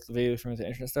friends with, vaguely familiar with the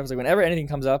internet stuff. It's like whenever anything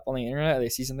comes up on the internet, they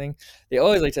see something, they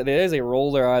always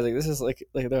roll their eyes. Like this is like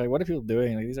they're like, what are people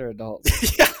doing? Like these are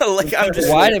adults. Yeah, like I'm just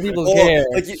why do people care?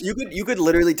 Like you could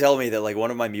literally tell me that like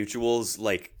one of my mutuals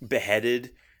like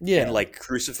beheaded and like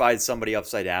crucified somebody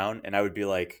upside down, and I would be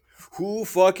like, who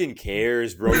fucking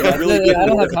cares, bro? You really I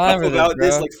don't have time about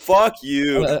this. Like, fuck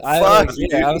you. Fuck you.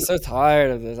 Yeah, I'm so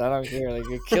tired of this. I don't care. Like,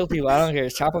 you kill people. I don't care.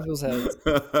 Chop off people's heads.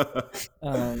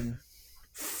 Because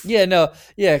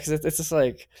it's just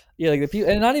like, like the people,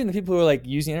 and not even the people who are like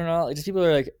using the internet, like just people who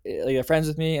are like they're friends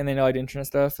with me and they know I do internet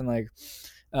stuff, and like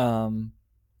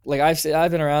I've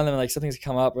been around them and like something's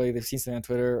come up, or like they've seen something on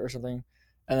Twitter or something.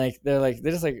 And like they're like,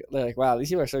 wow, these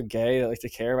people are so gay that like to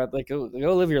care about, like go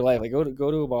live your life, like go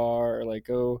to a bar, or like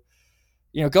go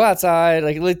outside,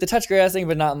 like the touch grass thing,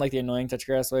 but not in like the annoying touch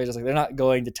grass way. Just like they're not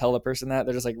going to tell the person that,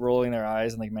 they're just like rolling their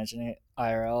eyes and like mentioning it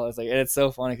IRL. It's like, and it's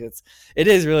so funny because it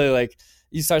is really like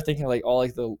you start thinking of like all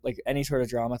like the like any sort of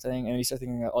drama thing, and you start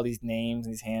thinking about all these names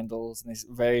and these handles and these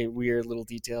very weird little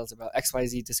details about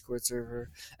XYZ Discord server,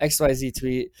 XYZ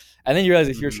tweet, and then you realize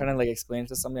if you're trying to like explain it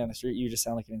to somebody on the street, you just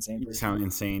sound like an insane person. You sound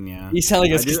insane, yeah. You sound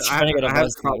like a I have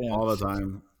all the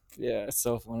time. Yeah, it's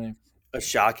so funny. A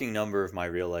shocking number of my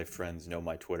real life friends know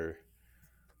my Twitter.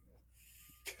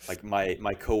 Like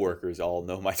my coworkers all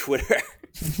know my Twitter.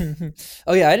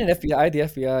 Oh yeah, I had the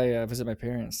FBI visit my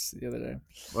parents the other day.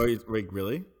 Wait,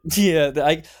 really? Yeah,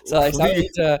 I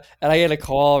get a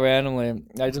call randomly.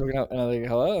 I just looking up and I was like,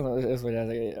 "Hello." And he's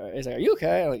like, "Are you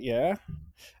okay?" I'm like, "Yeah."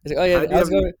 He's like, oh How yeah,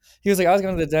 do you have? he was like, I was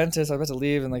going to the dentist. I was about to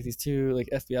leave, and like these two like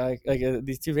FBI, like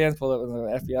these two vans pulled up, and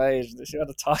the FBI agent, she had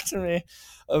to talk to me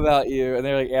about you, and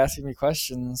they're like asking me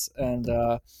questions. And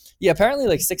yeah, apparently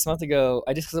like 6 months ago,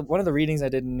 I just, cause one of the readings I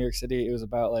did in New York City, it was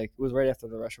about like, it was right after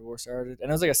the Russia war started, and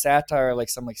it was like a satire, like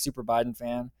some like super Biden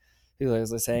fan who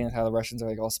was like, saying how the Russians are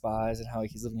like all spies and how like,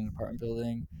 he's living in an apartment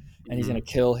building, and he's gonna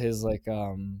kill his like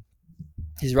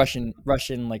his Russian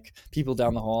like people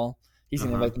down the hall. He's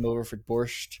gonna invite them over for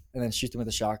borscht and then shoot them with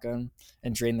a shotgun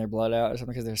and drain their blood out or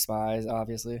something because they're spies,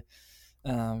 obviously,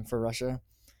 for Russia.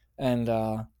 And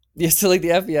yeah, so like the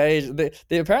FBI agent,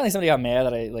 they apparently somebody got mad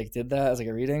that I like did that as like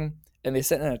a reading, and they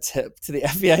sent in a tip to the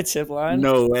FBI tip line.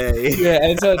 No way. Yeah,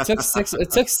 and so it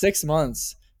took 6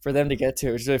 months for them to get to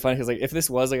it, which is really funny because like if this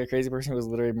was like a crazy person who was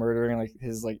literally murdering like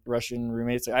his like Russian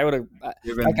roommates, like, I would have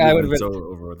that guy would have been so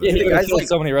over with yeah, it. he would have guys, killed like-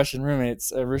 so many Russian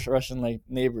roommates, Russian like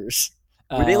neighbors.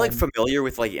 Were they like familiar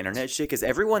with like internet shit? Because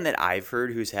everyone that I've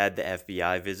heard who's had the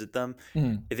FBI visit them,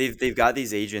 they've got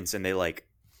these agents and they like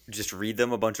just read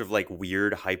them a bunch of like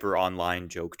weird hyper online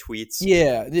joke tweets.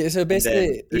 Yeah, so And then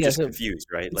basically, they're yeah, just so, confused,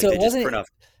 right? Like so they it just wasn't. print off.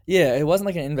 Yeah, it wasn't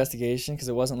like an investigation because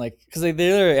it wasn't like because like, they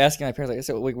were asking my parents like,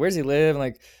 so like, where does he live? And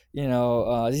like, you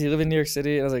know, does he live in New York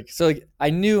City? And I was like, so like, I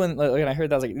knew and like, when I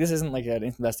heard that, I was like, this isn't like an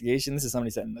investigation. This is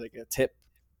somebody sending like a tip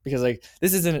because like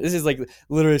this is like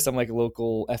literally some like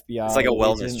local FBI. It's like a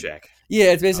wellness agent. check.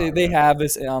 Yeah, it's basically they okay. have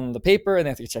this on the paper and they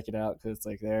have to check it out because it's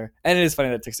like there. And it is funny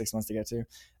that it took 6 months to get to.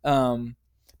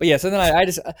 But yeah, so then I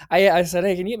said,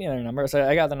 hey, can you get me another number? So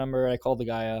I got the number. I called the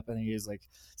guy up, and he was like,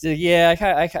 yeah,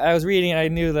 I was reading, and I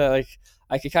knew that like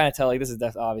I could kind of tell like this is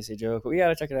obviously a joke, but we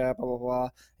gotta check it out. Blah blah blah.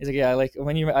 He's like, yeah, I like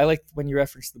when you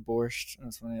reference the borscht. And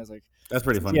that's funny. I was like, That's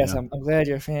pretty funny. yes, Yeah. I'm glad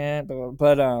you're a fan.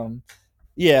 But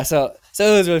yeah, so it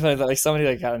was really funny that like somebody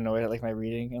like got annoyed at like my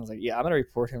reading and was like, yeah, I'm gonna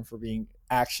report him for being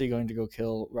actually going to go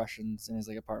kill Russians in his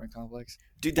like apartment complex.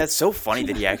 Dude, that's so funny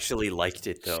that he actually liked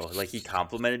it though. Like he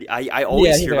complimented. I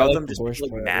always he's hear like, I about like them the just borscht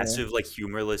being, like part, massive, like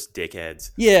humorless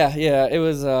dickheads. Yeah, it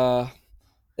was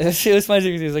it was funny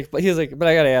because he was like, but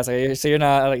I gotta ask, like, so you're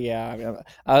not like, yeah, I mean,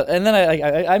 and then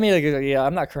I made like, yeah,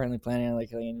 I'm not currently planning on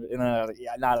like, and then I was like,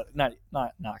 yeah, not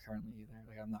currently either.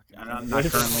 Like, I'm not. I'm not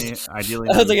currently. Ideally,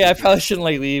 I was like, yeah, I probably shouldn't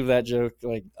like leave that joke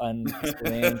like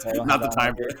unexplained. So I don't not have the that time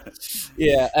on for record. it.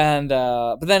 Yeah, and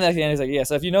but then at the end he's like, yeah,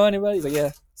 so if you know anybody, he's like,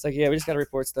 yeah, it's like, yeah, we just gotta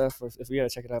report stuff. Or if we gotta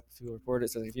check it up, if you report it.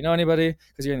 So like, if you know anybody,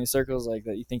 because you're in these circles like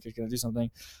that, you think you're gonna do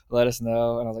something, let us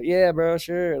know. And I was like, yeah, bro,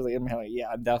 sure. I was like, yeah,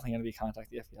 I'm definitely gonna be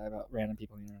contacting the FBI about random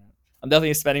people on the internet. I'm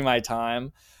definitely spending my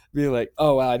time being like,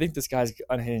 oh wow, I think this guy's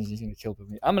unhinged. He's gonna kill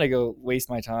me. I'm gonna go waste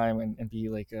my time and be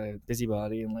like a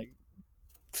busybody and like.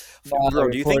 Bro,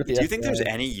 do you think there's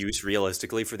any use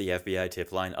realistically for the FBI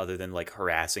tip line other than like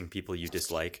harassing people you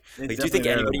dislike? It's Like, do you think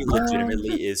definitely anybody there.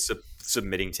 legitimately is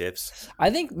submitting tips? I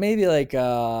think maybe like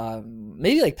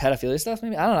pedophilia stuff.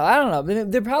 Maybe I don't know.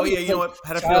 They're Oh probably yeah, you know like, what?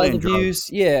 Pedophilia child and drugs. abuse.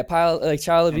 Yeah, child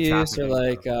And abuse or trafficking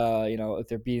like stuff. you know if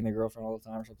they're beating their girlfriend all the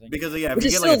time or something. Because yeah, if Which you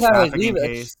is get like a still kinda, like, trafficking leave it.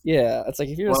 case, Yeah, it's like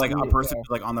if you're or just like a leave- person who's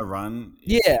like on the run.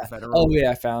 it's Yeah. federal. Oh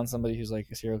yeah, I found somebody who's like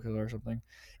a serial killer or something.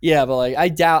 Yeah, but like I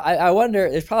doubt. I wonder.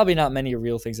 There's probably not many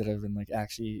real things that have been like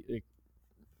actually like,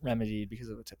 remedied because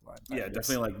of the tip line. Yeah, I guess.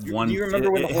 definitely like Do one. you remember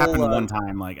when it the happened whole, one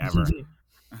time, like ever.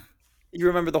 You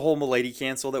remember the whole Milady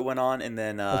cancel that went on, and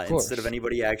then Of course. instead of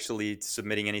anybody actually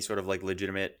submitting any sort of like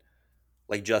legitimate,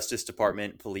 like Justice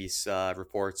Department, police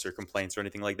reports or complaints or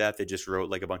anything like that, they just wrote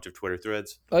like a bunch of Twitter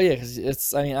threads. Oh yeah, because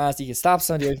it's. I mean, honestly, you can stop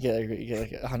somebody, you get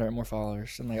like 100 more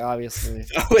followers, and like obviously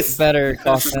That was better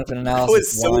cost benefit analysis.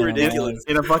 was so why not? ridiculous.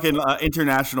 In a fucking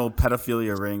international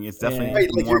pedophilia ring, it's definitely Yeah. Right,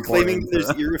 like more you're claiming important.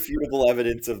 there's irrefutable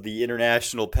evidence of the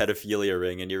international pedophilia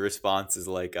ring, and your response is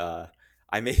like,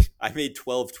 I made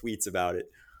 12 tweets about it.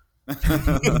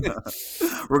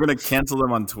 We're gonna cancel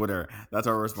them on Twitter. That's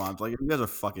our response. Like, you guys are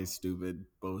fucking stupid.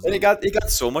 Bozo. And it got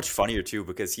so much funnier too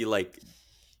because he like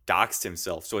doxed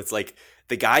himself. So it's like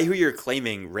the guy who you're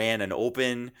claiming ran an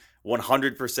open,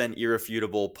 100%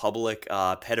 irrefutable public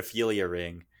pedophilia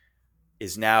ring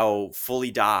is now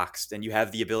fully doxed, and you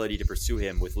have the ability to pursue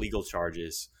him with legal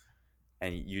charges.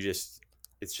 And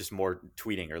it's just more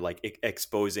tweeting or like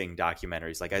exposing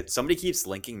documentaries. Like somebody keeps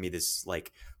linking me this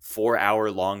like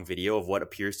 4-hour long video of what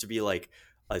appears to be like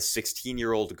a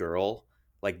 16-year-old girl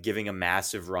like giving a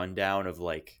massive rundown of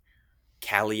like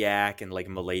Kaliak and like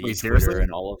Milady Wait, Twitter seriously?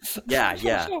 and all of yeah.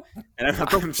 And I'm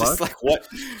the just fuck? like, what?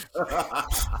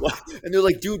 And they're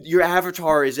like, dude, your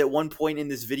avatar is at one point in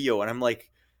this video, and I'm like,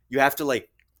 you have to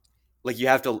you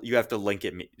have to link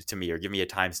it to me or give me a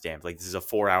timestamp. Like this is a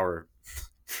 4-hour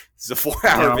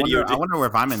Yeah, video. I wonder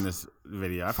if I'm in this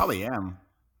video. I probably am.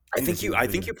 I think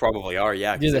you probably are.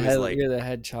 Yeah, because it was like you're the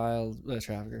head child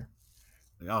trafficker.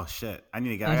 Like, oh shit! I need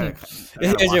to get. I gotta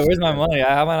Yeah, watch where's this, my right? money?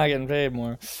 How am I not getting paid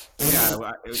more? Yeah,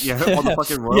 all the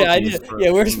fucking royalties.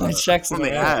 Where's my checks from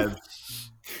the ads?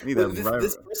 I need that.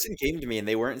 this person came to me and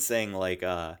they weren't saying like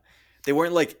they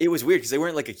weren't like, it was weird because they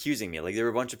weren't like accusing me. Like there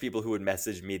were a bunch of people who would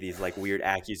message me these like weird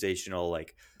accusational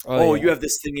like, oh, you have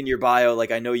this thing in your bio,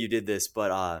 like I know you did this,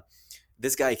 but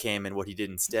this guy came and what he did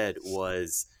instead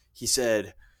was he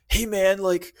said, hey man,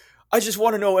 like I just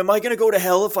want to know, am I gonna go to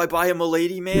hell if I buy a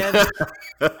Milady, man?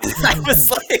 I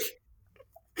was like,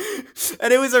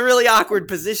 and it was a really awkward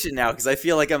position now because I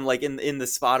feel like I'm like in the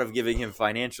spot of giving him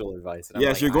financial advice. And I'm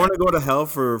Yes, like, you're going to go to hell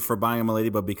for buying a Milady,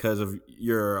 but because of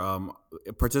your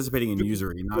participating in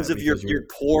usury, not because of your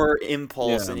poor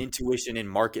impulse and intuition in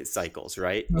market cycles,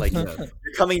 right? Like you're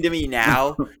coming to me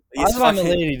now. How's my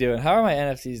Milady doing? How are my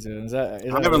NFTs doing? I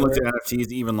haven't looked at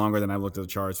NFTs even longer than I've looked at the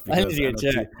charts. I need to get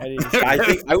checked. I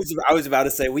think I was about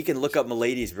to say we can look up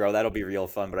Miladies, bro. That'll be real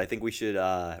fun. But I think we should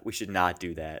not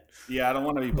do that. Yeah, I don't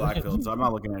want to be blackpilled, so I'm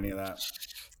not looking at any of that.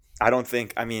 I don't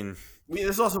think. I mean,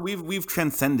 this also we've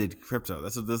transcended crypto.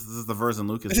 This is the Vers and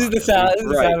Lucas. This is the sound. This is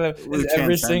the sound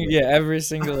of every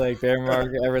single like bear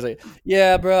market. Everyone's like,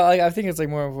 yeah, bro. Like I think it's like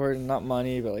more important, not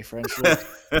money, but like friendship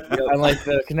and like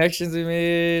the connections we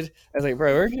made. I was like,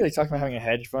 bro, weren't you like talking about having a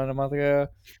hedge fund a month ago?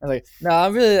 I was like, no,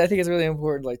 I think it's really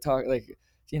important to like talk like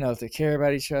to care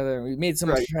about each other. And we made so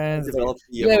much friends. Develop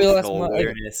we lost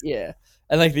awareness.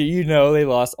 And like they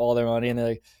lost all their money, and they're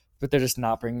like. But they're just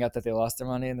not bringing up that they lost their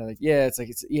money, and they're like, it's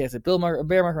a bear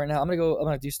market right now. I'm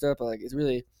gonna do stuff, but like it's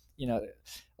really,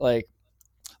 it's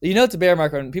a bear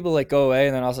market when people like go away,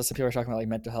 and then also some people are talking about like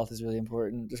mental health is really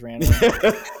important, just randomly.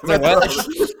 Like what?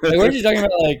 Like weren't you talking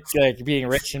about like being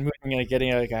rich and moving and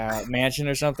getting like a mansion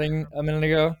or something a minute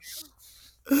ago?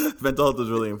 Mental health is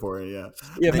really important, yeah.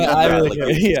 Yeah, but I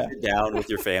really sit down with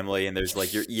your family, and there's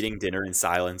like you're eating dinner in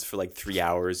silence for like 3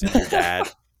 hours, and your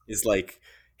dad is like,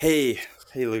 Hey,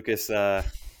 Lucas, I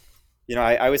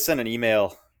was sent an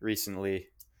email recently,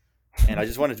 and I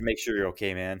just wanted to make sure you're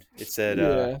okay, man. It said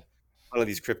a lot of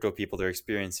these crypto people, they're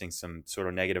experiencing some sort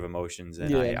of negative emotions,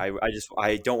 and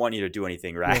I don't want you to do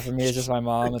anything rash. Yeah, for me, it's just my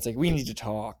mom. It's like, we need to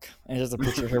talk. And it's just a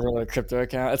picture of her with a crypto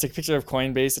account. It's like a picture of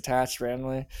Coinbase attached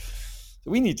randomly.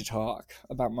 We need to talk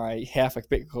about my half a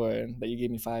Bitcoin that you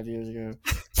gave me 5 years ago.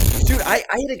 Dude, I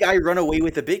had a guy run away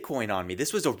with a Bitcoin on me.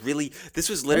 This was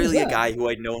literally a guy who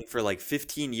I'd known for like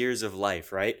 15 years of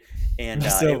life, right? And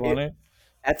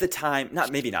at the time,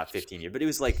 maybe not 15 years, but it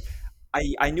was like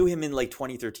I knew him in like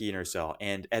 2013 or so.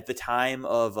 And at the time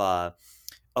of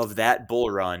that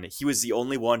bull run, he was the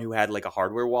only one who had like a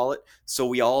hardware wallet. So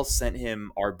we all sent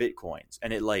him our Bitcoins,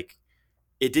 and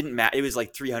it didn't matter. It was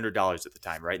like $300 at the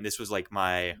time, right? And this was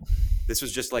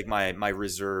just like my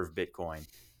reserve Bitcoin.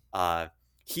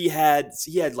 He had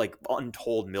like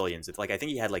untold millions. It's like I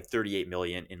think he had like 38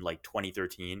 million in like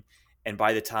 2013, and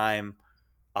by the time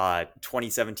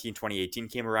 2017, 2018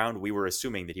 came around, we were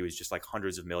assuming that he was just like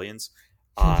hundreds of millions.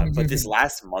 But this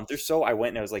last month or so, I went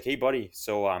and I was like, "Hey, buddy,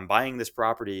 so I'm buying this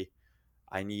property.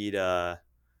 I need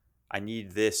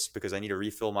this because I need to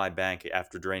refill my bank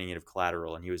after draining it of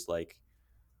collateral." And he was like,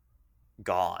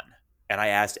 "Gone." And I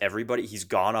asked everybody. He's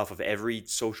gone off of every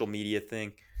social media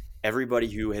thing. Everybody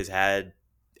who has had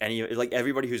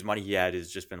everybody whose money he had has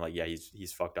just been like, yeah,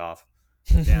 he's fucked off.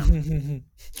 Damn.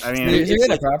 I mean, did you get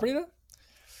a property though?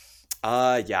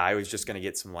 Yeah, I was just gonna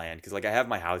get some land because like I have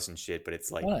my house and shit, but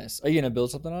it's like, nice. Are you gonna build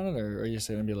something on it, or are you just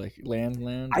gonna be like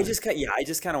land? I just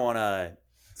kind of want to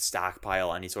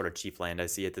stockpile any sort of cheap land I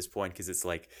see at this point because it's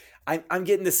like I'm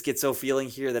getting the schizo feeling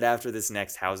here that after this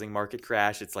next housing market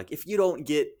crash, it's like if you don't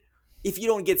get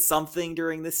something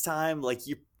during this time, like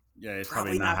it's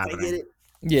probably not gonna happening. get it.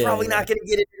 Probably not going to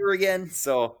get it ever again.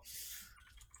 So,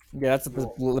 yeah, that's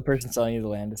the person selling you the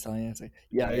land is telling you. It's like,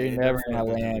 you're never going to have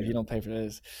land if you don't pay for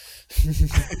this.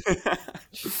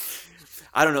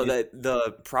 I don't know that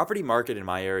the property market in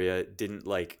my area didn't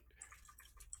like.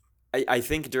 I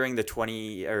think during the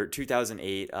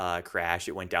 2008 crash,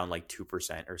 it went down like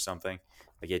 2% or something.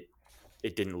 Like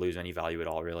it didn't lose any value at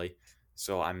all, really.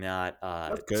 So I'm not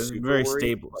very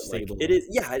stable. It is,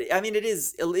 yeah. I mean, it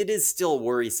is still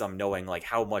worrisome knowing like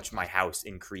how much my house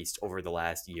increased over the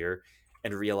last year,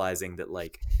 and realizing that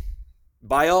like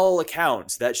by all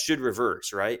accounts that should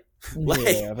reverse, right?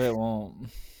 Yeah, but it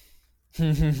won't.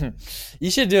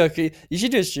 You should do a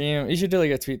stream. You should do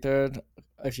like a tweet thread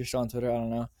if you're still on Twitter. I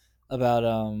don't know about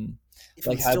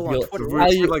like how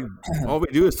all we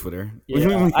do is Twitter. Yeah.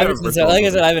 Like I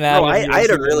said, I've been I had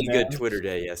a really good Twitter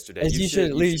day yesterday. You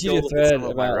should do a thread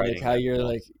about like how you're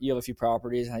like you have a few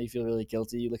properties and how you feel really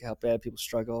guilty. You look at how bad people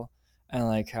struggle, and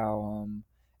like how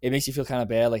it makes you feel kind of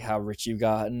bad, like how rich you've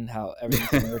gotten, how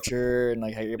everything's richer, and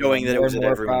like how you're able to Knowing have that it more was and at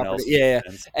more everyone property. else's Yeah,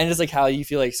 expense. and just like how you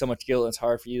feel like so much guilt and it's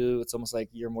hard for you. It's almost like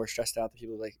you're more stressed out than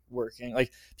people like working.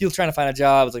 Like people trying to find a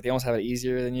job, it's like they almost have it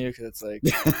easier than you because it's like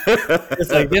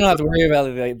they don't have to worry about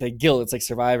the guilt. It's like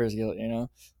survivor's guilt, you know?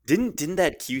 Didn't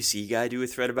that QC guy do a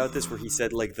thread about this where he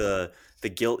said like the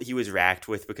guilt he was racked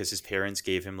with because his parents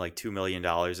gave him like $2 million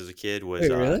as a kid was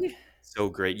Wait, really? so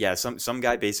great. Yeah, some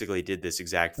guy basically did this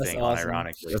exact That's thing awesome.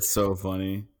 unironically. That's so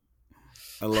funny.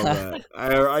 I love that.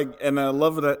 I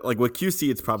love that. Like with QC,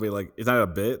 it's probably like it's not a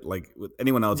bit. Like with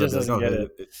anyone else, He just I'd be like, doesn't oh,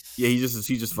 get it. yeah, he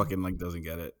just fucking like doesn't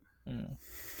get it. Mm.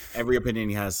 Every opinion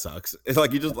he has sucks. It's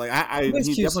like you just like What's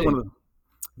he's QC? definitely one of the.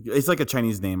 It's like a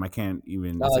Chinese name. I can't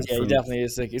even. Oh, It's like yeah, he from- definitely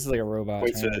is. Like, it's like a robot.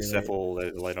 Wait, trying to relate.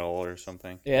 cephalolitol or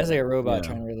something. Yeah, it's like a robot Yeah.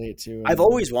 trying to relate to. I've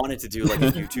always wanted to do like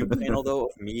a YouTube channel though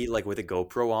of me like with a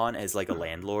GoPro on as like a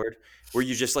landlord, where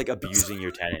you're just like abusing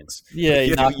your tenants. Yeah,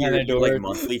 you knock on your their door. like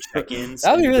monthly check-ins.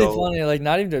 That would be and really go- funny. Like,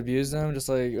 not even to abuse them, just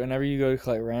like whenever you go to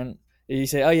collect rent, you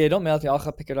say, "Oh yeah, don't mail it to me. I'll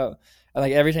come pick it up." And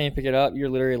like every time you pick it up, you're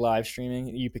literally live streaming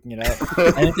you picking it up.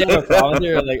 And if they have a problem with it,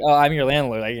 you're like, "Oh, I'm your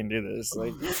landlord. I can do this."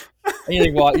 Like, and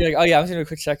you're like, "Oh yeah, I'm just gonna do a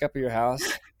quick checkup of your house.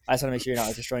 I just want to make sure you're not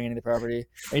like, destroying any of the property."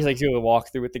 And you like do a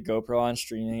walkthrough with the GoPro on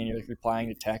streaming, and you're like replying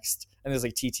to text. And there's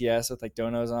like TTS with like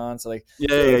donos on, so like Yeah.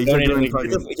 You start donating, doing like,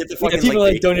 fucking. Get the fucking people,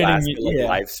 like, big donating blast mu- for, like, yeah.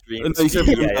 live streams. No, you start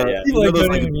doing, yeah. people You like know those,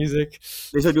 donating like- music.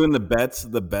 They start doing the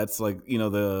bets, like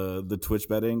the Twitch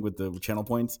betting with the channel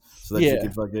points, so that you Yeah.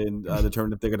 can fucking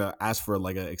determine if they're gonna ask for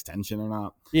like an extension or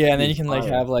not. Yeah, and then you It's can like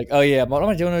fire. have like, oh yeah, one of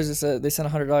my donors just said they sent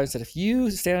 $100 said if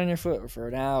you stand on your foot for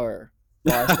an hour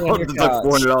while I sit on your It's like couch,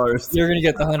 $400. you're gonna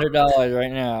get the $100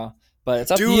 right now. But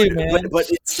it's up to Dude, you, man. but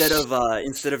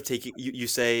instead of taking you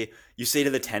say to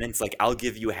the tenants like I'll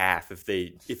give you half if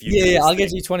you do Yeah, this I'll thing.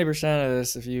 get you 20% of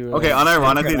this if you. Okay, stand for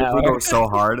unironically, an this would hour. go so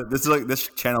hard. This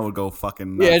channel would go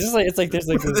fucking nuts. Yeah, it's just like there's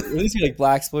like this, at least like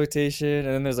black exploitation, and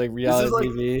then there's like reality like-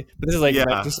 TV, but this is like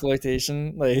Yeah.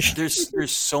 exploitation. Like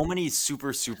There's so many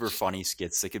super funny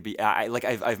skits that could be.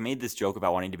 I've made this joke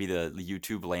about wanting to be the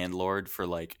YouTube landlord for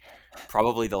like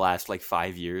probably the last like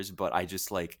 5 years, but I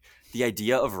just like the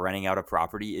idea of renting out a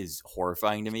property is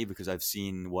horrifying to me because I've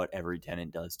seen what every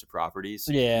tenant does to properties.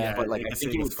 yeah. But like it I gets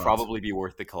think it fucked. would probably be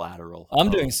worth the collateral. I'm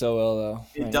doing so well though.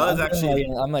 It Like, does actually-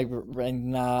 I'm like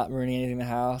not ruining anything in the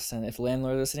house, and if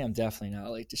landlord listening, I'm definitely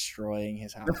not like destroying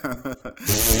his house.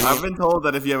 I've been told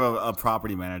that if you have a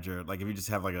property manager, like if you just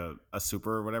have like a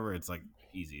super or whatever, it's like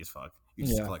easy as fuck. You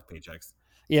just Yeah. collect paychecks.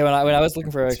 Yeah, when I was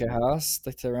looking for like a house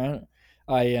like to rent,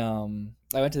 I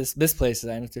went to this place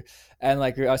that I went to, and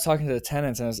like I was talking to the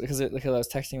tenants, and because I was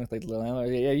texting with like the landlord.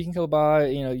 Yeah, you can go by.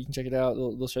 You can check it out.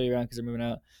 They'll show you around because they're moving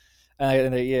out. And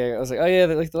I was like, oh yeah,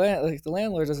 the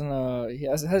landlord doesn't he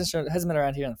hasn't been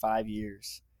around here in 5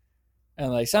 years.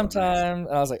 And like sometime,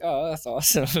 and I was like, oh, that's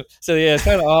awesome. So yeah, it's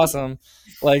kind of awesome.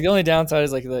 Like the only downside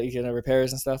is like the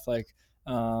repairs and stuff. Like,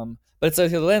 but it's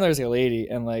like the landlord's like a lady,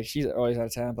 and like she's always out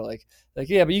of town. But like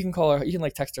yeah, but you can call her. You can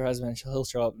like text her husband. He'll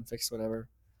show up and fix whatever.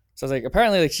 So it's like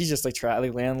apparently like she's just like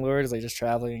landlord is like just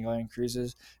traveling and going on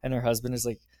cruises, and her husband is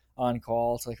like on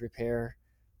call to like repair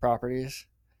properties.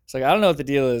 So like I don't know what the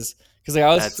deal is because like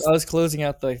I was closing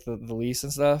out like the lease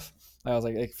and stuff. I was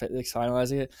like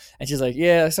finalizing it, and she's like,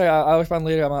 "Yeah, sorry, I'll respond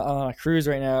later. I'm on a cruise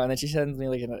right now." And then she sends me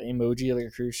like an emoji of like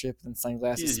a cruise ship and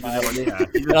sunglasses, smiling. Yeah.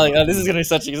 And I'm like, "Oh, this is gonna be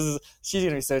such. She's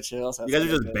gonna be so chill." So You guys are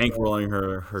just like, bankrolling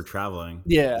her traveling.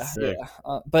 Yeah, Sick.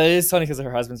 yeah. But it is funny because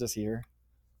her husband's just here.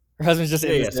 Her husband's just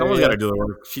in Yeah, this someone's area got to do the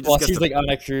work. She just while gets she's to- like on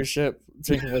a cruise ship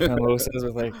drinking like mimosas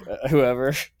with like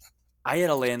whoever. I had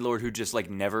a landlord who just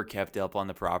like never kept up on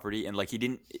the property, and like he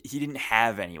didn't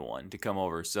have anyone to come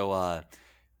over. So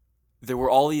there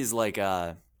were all these like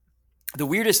the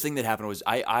weirdest thing that happened was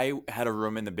I had a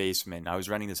room in the basement. I was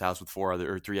renting this house with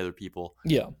three other people.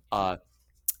 Yeah.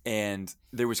 And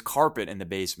there was carpet in the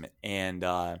basement, and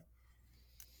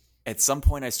at some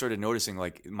point I started noticing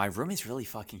like my room is really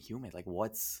fucking humid. Like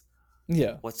what's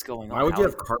going on? Why would How you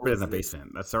have the carpet hell in the is this?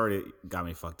 basement? That's already got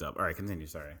me fucked up. All right, continue.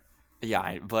 Sorry.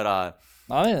 Yeah, but I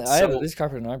have So- this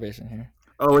carpet in our basement here.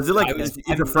 Oh, is it like I was- it's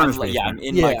a I'm furnished like, yeah, I'm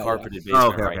basement? in my Yeah, carpeted yeah. basement Oh,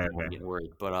 okay, right okay, now. okay. I'm getting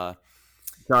worried, but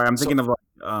Sorry, I'm thinking of like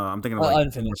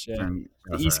Unfinished, yeah.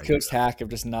 Oh, The East sorry, Coast hack of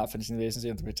just not finishing the basement, so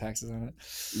you have to pay taxes on it.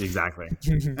 Exactly.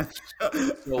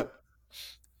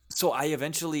 so I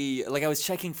eventually like I was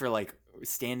checking for like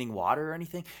standing water or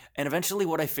anything, and eventually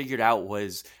what I figured out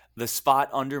was the spot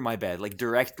under my bed, like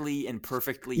directly and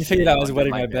perfectly. You figured out I was under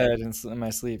wetting my bed in my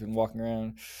sleep and walking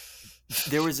around.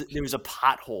 There was a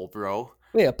pothole, bro.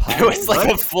 Wait, a There was pothole?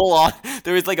 like a full on.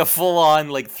 There was like a full on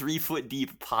like 3 foot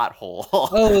deep pothole.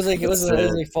 Oh, it was like it was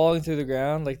That's like falling through the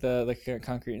ground, like the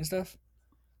concrete and stuff.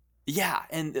 Yeah,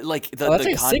 and like Oh, that's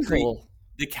the like a concrete. sinkhole.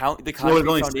 The No, it was concrete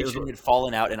only- foundation had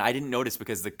fallen out, and I didn't notice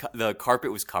because the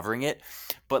carpet was covering it.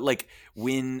 But like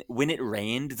when it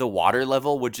rained, the water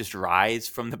level would just rise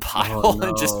from the pothole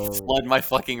and just no. flood my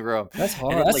fucking room. That's And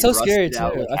hard. it, That's like, so scary rusted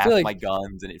out, too. like, I half feel like my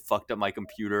guns, and it fucked up my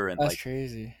computer and that's like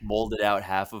crazy. molded out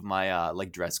half of my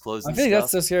like dress clothes I and feel like stuff.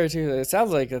 that's so scary too. It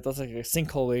sounds like that's like a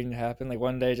sinkhole waiting to happen. Like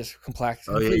one day, just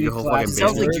Oh, yeah, your whole fucking It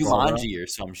sounds like basement fall, bro. Jumanji or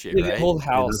some shit, Yeah, the right? whole It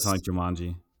house. does sound like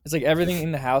Jumanji. It's like everything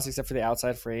in the house except for the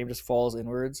outside frame just falls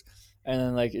inwards, and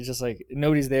then like it's just like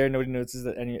nobody's there, nobody notices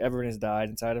that everyone has died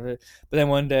inside of it. But then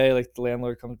one day, like the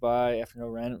landlord comes by after no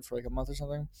rent for like a month or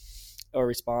something, or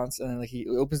response, and then like he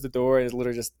opens the door and it's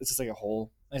literally it's just like a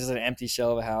hole. It's just an empty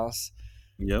shell of a house.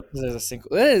 Yep. There's a sinkhole.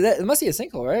 It must be a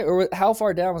sinkhole, right? Or how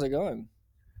far down was it going?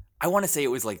 I want to say it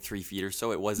was like 3 feet or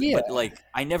so. It wasn't, Yeah. but like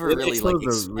I never It really like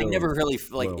exposed the I never real really like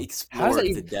flow. How does explored that the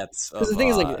even- depths of. Because the thing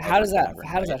is, like, how of does the that cavern,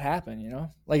 how does right? that happen? You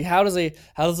know, like how does like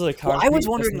concrete? Well, I was just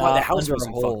wondering why the not house under a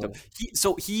wasn't fucked hole? up.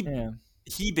 He Yeah.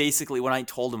 he basically, when I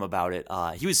told him about it,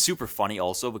 he was super funny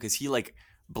also because he like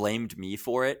blamed me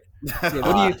for it. Yeah,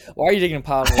 what do you? Why are you digging a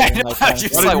pothole? I in know, my I concrete?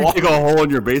 just Why did like, you dig a hole in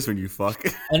your basement, you fuck?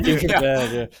 Under your Yeah.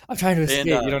 bed, yeah. I'm trying to escape. And,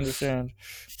 You don't understand.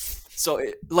 So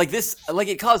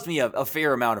it caused me a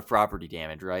fair amount of property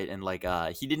damage, right? And like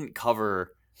he didn't cover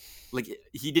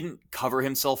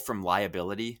himself from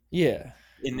liability Yeah.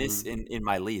 in this in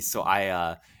my lease. So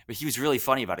but he was really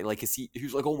funny about it. Like, 'cause he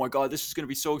was like, "Oh my god, this is gonna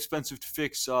be so expensive to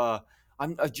fix. You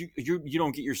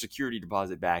don't get your security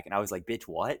deposit back." And I was like, "Bitch,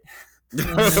 what?" What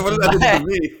does that do to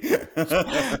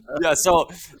me? Yeah. So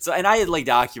and I had like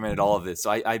documented all of this. So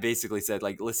I basically said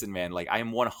like, "Listen, man, like I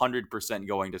am 100%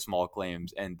 going to small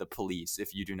claims and the police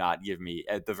if you do not give me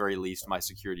at the very least my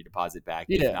security deposit back,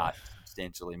 Yeah. if not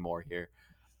substantially more here."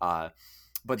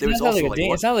 But there It was sounds also like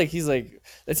like it's not like he's like.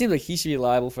 That seems like he should be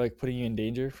liable for like putting you in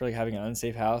danger for like having an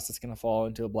unsafe house that's gonna fall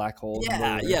into a black hole. in the middle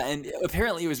yeah, of the yeah, and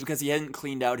apparently it was because he hadn't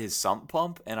cleaned out his sump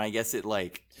pump, and I guess it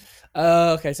like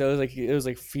Oh, okay. So it was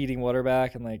like feeding water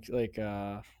back and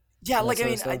yeah, that like I sort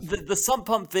mean, of stuff. the sump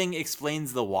pump thing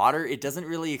explains the water. It doesn't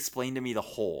really explain to me the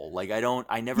hole. Like I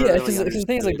never yeah, really because the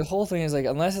thing is like understood. the whole thing is like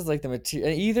unless it's like the material,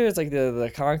 either it's like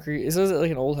the concrete. Is it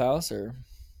like an old house or?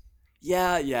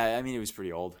 Yeah, I mean, it was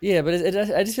pretty old. Yeah, but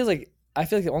I just feel like I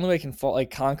feel like the only way it can fall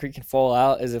like concrete can fall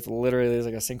out is if literally there's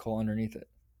like a sinkhole underneath it,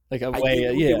 like a way.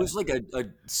 It was like a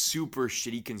super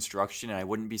shitty construction, and I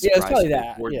wouldn't be Yeah, it's surprised probably if they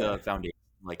that, poured yeah. the foundation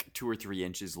like 2 or 3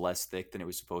 inches less thick than it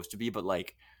was supposed to be. But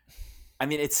like, I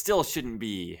mean, it still shouldn't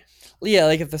be. Yeah,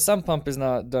 like if the sump pump is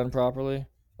not done properly,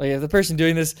 like if the person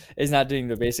doing this is not doing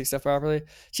the basic stuff properly,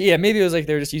 yeah, maybe it was like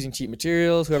they were just using cheap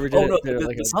materials. Whoever did Oh no, it, did it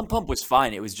like the sump pump was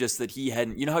fine. It was just that he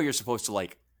hadn't. You know how you're supposed to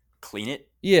like clean it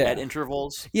yeah, at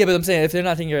intervals. yeah. But I'm saying if they're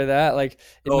not taking care of that, like it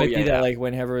Oh, might yeah, be that yeah. like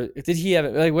whenever did he have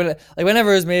it like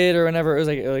whenever it was made or whenever it was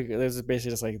like it was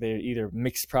basically just like they either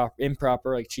mixed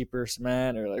improper like cheaper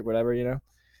cement or like whatever, you know.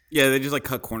 Yeah, they just like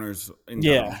cut corners. In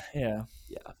Yeah.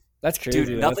 That's crazy.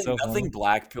 Dude, That's so nothing funny.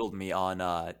 black-pilled me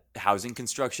on housing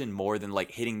construction more than like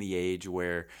hitting the age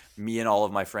where me and all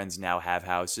of my friends now have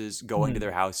houses, going to Mhm.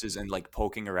 their houses and like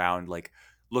poking around, like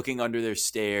looking under their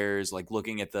stairs, like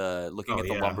looking at the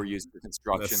yeah. lumber used for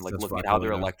construction, That's- like that's looking at rock how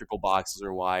their hard, yeah. electrical boxes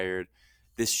are wired.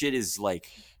 This shit is like,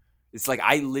 it's like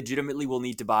I legitimately will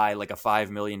need to buy like a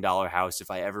 $5 million house if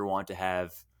I ever want to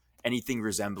have anything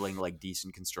resembling like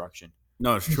decent construction.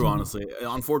 No, it's true. Honestly,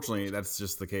 unfortunately, that's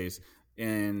just the case.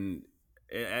 And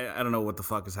I don't know what the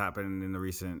fuck has happened in the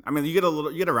recent. I mean, you get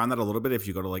around that a little bit if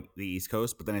you go to like the East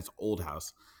Coast, but then it's old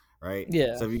house, right?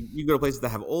 Yeah. So if you go to places that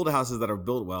have old houses that are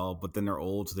built well, but then they're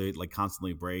old, so they like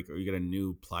constantly break, or you get a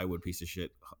new plywood piece of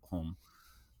shit home.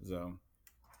 So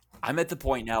I'm at the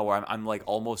point now where I'm like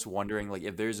almost wondering like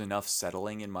if there's enough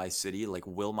settling in my city, like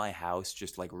will my house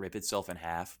just like rip itself in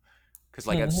half? Because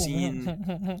like I've seen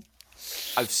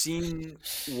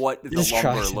what the Just lumber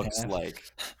cracks in looks half. like.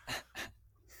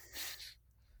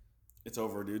 it's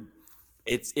over, dude.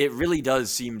 It really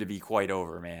does seem to be quite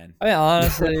over, man. I mean,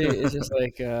 honestly, it's just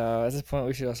like at this point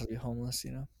we should also be homeless,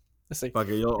 you know. It's like Fuck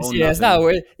it, you'll own yeah, it's nothing. not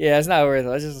worth. Yeah, it's not worth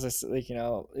it. It's just like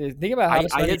think about how I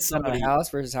much had money you spend on a somebody- house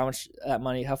versus how much that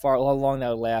money, how long that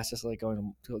would last, just like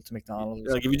going to McDonald's.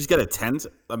 Or Like if you just get a tent,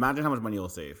 imagine how much money you'll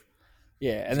save.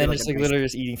 yeah, and just then get, like, just a like nice- literally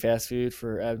just eating fast food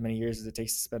for as many years as it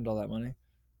takes to spend all that money.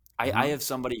 I have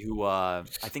somebody who I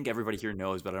think everybody here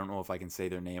knows, but I don't know if I can say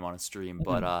their name on a stream.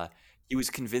 But he was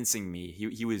convincing me.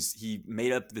 He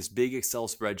made up this big Excel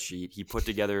spreadsheet. He put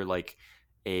together like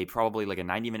probably like a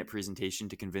 90-minute presentation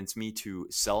to convince me to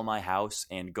sell my house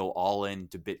and go all in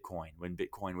to Bitcoin when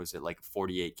Bitcoin was at like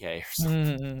 48K or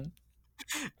something. Mhm.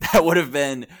 That would have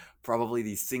been probably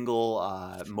the single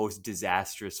most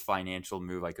disastrous financial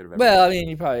move I could have ever Well, I made. mean,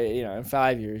 you probably, in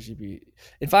 5 years, you'll be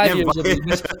Yeah,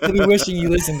 you'll be wishing you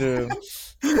listened to him.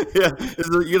 yeah,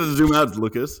 you gotta zoom out,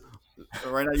 Lucas.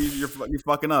 Right now, you're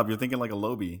fucking up. You're thinking like a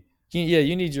Lobi. Yeah,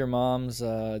 you need your mom's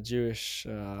Jewish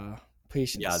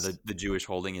patience. Yeah, the Jewish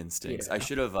holding instincts. I Yeah.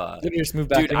 should have. You just move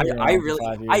back Dude, in here I for really,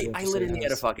 5 years. I literally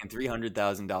had a fucking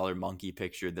 $300,000 monkey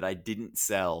picture that I didn't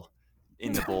sell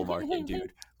in the bull market,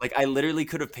 dude. Like, I literally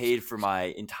could have paid for my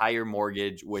entire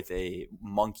mortgage with a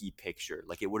monkey picture.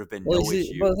 Like, it would have been no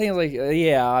issue. But the thing is, like,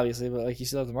 yeah, obviously, but like, you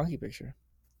still have the monkey picture.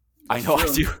 I know I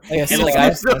do. Like I said, And, like,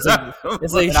 like,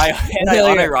 it's like, and I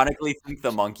like, unironically think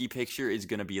the monkey picture is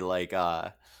gonna be like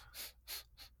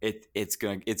it's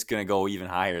gonna go even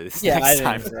higher this yeah, next I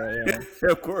time. think so, yeah.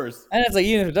 Yeah, of course. And it's like,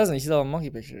 even if it doesn't, you still have a monkey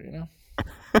picture, you know?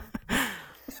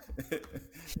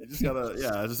 You just gotta,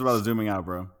 yeah, it's just about zooming out,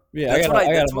 bro. Yeah, That's I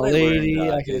got that's a what I learned, lady.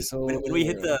 I could is sold. when we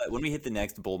hit the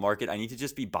next bull market, I need to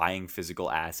just be buying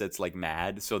physical assets like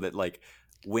mad, so that like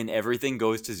when everything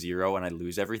goes to zero and I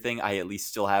lose everything, I at least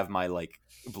still have my like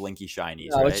blinky shinies,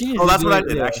 No, what right? you need Oh, to that's do- what I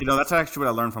did. yeah. Actually, no, that's actually what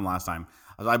I learned from last time.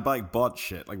 I like bought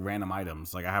shit like random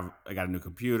items. Like I got a new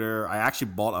computer. I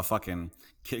actually bought a fucking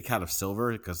Kit Kat of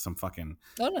silver because some fucking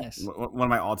Oh, nice. one of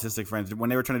my autistic friends when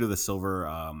they were trying to do the silver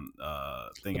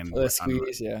thing and The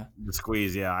squeeze, yeah. the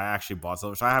squeeze. Yeah, I actually bought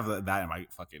silver, so I have that in my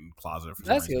fucking closet. For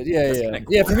That's some good. reason. Yeah, That's yeah. kinda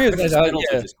cool. Yeah, for me, it was nice. Because metals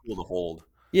Yeah. are just cool to hold.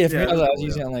 Yeah, for me, Yeah, I was yeah.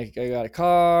 using it on, like, I got a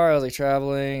car, I was like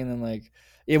traveling, and then like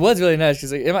it was really nice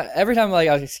because like every time like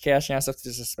I was cashing out stuff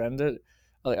to suspend it,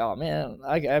 I was like, oh man,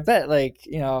 I bet like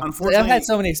I've Unfortunately- had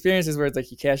so many experiences where it's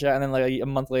like you cash out and then like a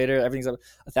month later everything's up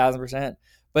 1,000%.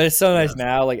 But it's so nice Yes.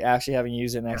 now, like actually having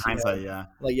used it and In actually hindsight, yeah.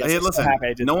 like yes, Hey, I'm so listen, happy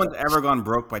I did no that. one's ever gone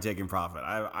broke by taking profit.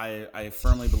 I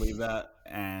firmly believe that,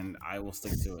 and I will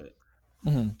stick to it.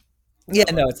 Mhm. Yeah,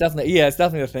 no, it's definitely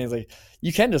the thing. Is like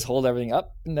you can just hold everything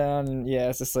up and down, and yeah,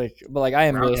 it's just like, but like I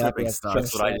am really happy. Round-tripping I've sucks.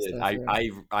 finished That's what I that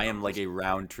did. stuff, I am like a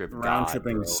round trip Round god,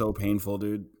 tripping bro. is so painful,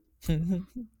 dude. yeah.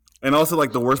 And also,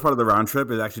 like the worst part of the round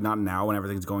trip is actually not now when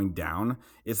everything's going down.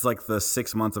 It's like the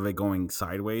 6 months of it going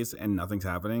sideways and nothing's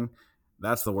happening.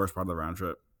 That's the worst part of the round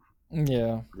trip.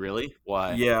 Yeah. Really?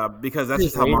 Why? Yeah, because that's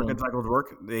Just just how waiting. market cycles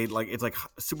work. They like it's like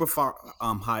super far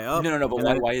high up. No, but and why,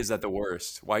 then- why is that the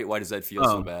worst? Why does that feel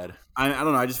so Oh. bad? I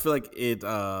don't know. I just feel like it.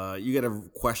 You got to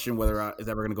question whether it's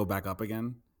ever going to go back up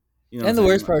again. You know, And the what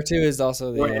I'm worst saying? part too is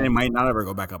also the and it might not ever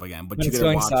go back up again. But when you it's got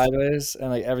to going watch. sideways and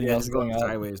like everything Yeah, else it's is going up.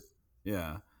 sideways.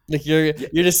 Yeah. Like you're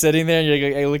just sitting there and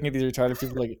you're looking at these retarded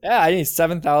people like, yeah, I need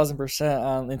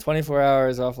 7,000% in 24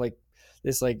 hours off like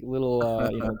this like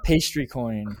little pastry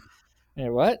coin. And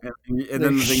you're, what? And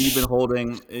then the thing you've been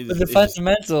holding is But the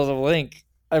fundamentals of Link,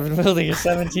 I've been building it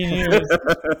 17 years.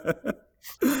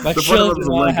 My The children fundamentals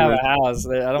of want to Link have is- a house.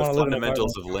 I don't The want to live in an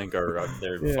fundamentals apartment. of Link are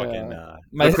they're Yeah. fucking.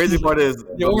 The crazy part is the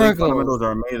Link oracles. fundamentals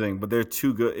are amazing, but they're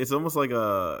too good. It's almost like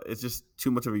it's just too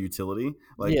much of a utility,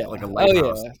 like Yeah. like a Oh,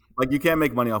 lighthouse. yeah. Like you can't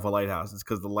make money off a lighthouse. It's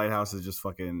because the lighthouse is just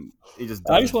fucking. It just.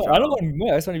 I Does just its want. I don't job.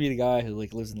 want. I just want to be the guy who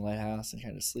like lives in the lighthouse and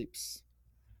kind of sleeps.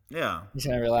 Yeah, He's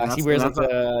kind of relaxed. He that's- wears and like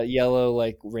that's the yellow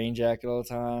like rain jacket all the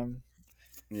time.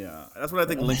 yeah. That's what I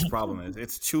think Link's problem is.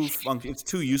 It's too It's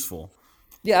too useful.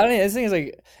 Yeah, I don't know. This thing is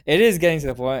like it is getting to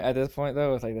the point at this point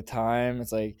though with like the time.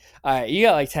 It's like, all right, you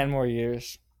got like 10 more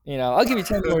years. I'll give you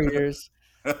 10 more years.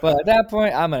 But at that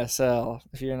point, I'm gonna sell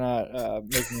if you're not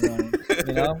making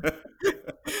money.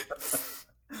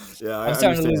 Yeah, I'm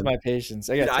starting to lose my patience.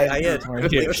 I got I 10 had more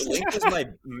Link, years. Link was my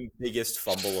biggest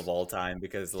fumble of all time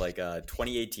because like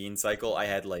 2018 cycle I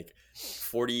had like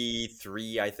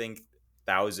 43 I think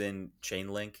thousand chain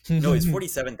link. No, it's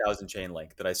 47,000 chain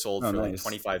link that I sold Oh, for like nice.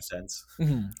 25 cents.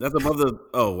 Mhm. That's above the.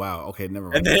 Oh wow. Okay, never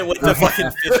mind. And then it went to fucking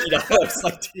 $50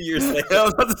 like 2 years later. Yeah, I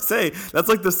was about to say that's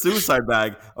like the suicide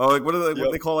bag. Oh, like what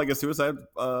Yep. they call like a suicide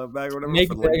bag or whatever. Make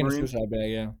for it the bag Lake in a Marine? suicide bag,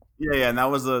 yeah. Yeah, and that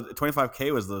was the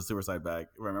 25K was the suicide bag,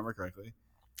 if I remember correctly.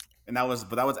 And that was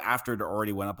after it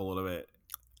already went up a little bit.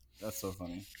 That's so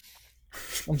funny.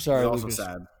 I'm sorry, It's also Lucas.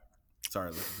 sad. Sorry,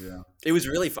 Lucas. Yeah. It was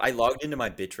really. I logged into my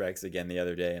Bittrex again the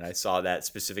other day, and I saw that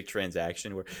specific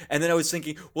transaction and then I was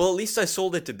thinking, well, at least I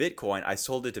sold it to Bitcoin. I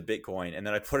sold it to Bitcoin, and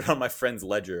then I put it on my friend's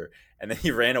ledger, and then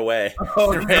he ran away.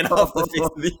 Oh, and ran off the face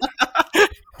of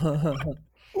the.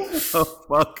 Oh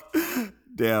fuck.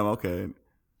 Damn. Okay.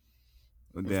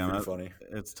 It's Damn. pretty funny.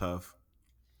 It's tough.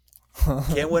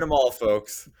 Can't win them all,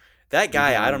 folks. That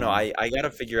guy, can't I don't win know. 'em I gotta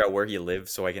figure out where he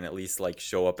lives so I can at least like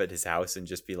show up at his house and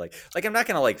just be like I'm not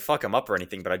gonna like fuck him up or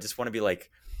anything, but I just want to be like,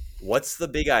 what's the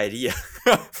big idea?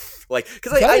 Like,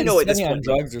 because I know at this on point,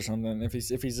 drugs or something. If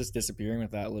he's just disappearing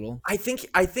with that little. I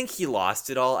think he lost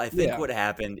it all. I think Yeah. what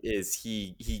happened is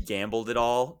he gambled it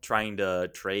all trying to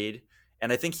trade,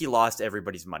 and I think he lost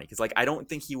everybody's money because like I don't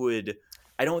think he would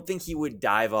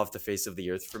dive off the face of the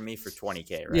earth for me for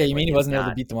 20K. Right? Yeah, you Like, mean he it's wasn't able to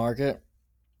not- beat the market?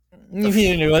 You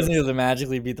mean he wasn't able to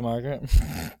magically beat the market?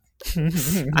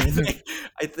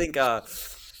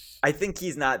 I think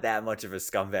he's not that much of a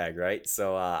scumbag, right?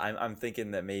 So I'm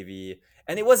thinking that maybe,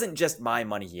 and it wasn't just my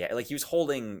money he had. Like he was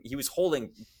holding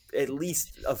at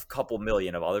least a couple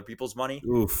million of other people's money.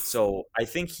 Oof. So I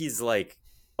think he's like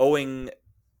owing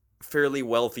fairly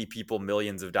wealthy people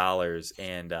millions of dollars,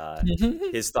 and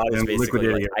his thought is And basically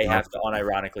like, liquidating I it. have to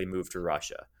unironically move to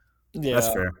Russia. Yeah, That's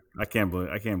fair. I can't blame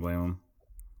him.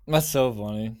 that's so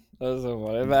funny. That's so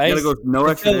funny. You But gotta go no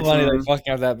it's so funny, like extradition.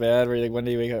 fucking up that bad. Where you like one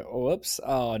day you wake up, oh, whoops,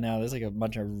 oh no, there's like a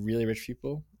bunch of really rich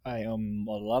people I owe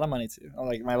a lot of money to. I'm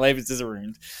like, my life is just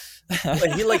ruined.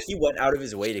 And he went out of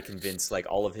his way to convince like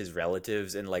all of his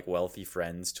relatives and like wealthy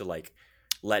friends to like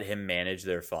let him manage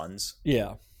their funds.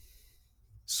 Yeah,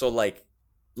 So like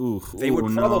Oof. they would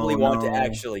Ooh, probably no, want to no.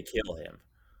 actually kill him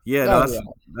Yeah, Oh,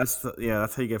 that's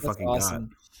that's how you get that's fucking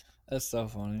awesome. That's so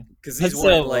funny. because That's these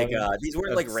weren't so like funny. these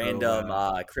weren't like That's so random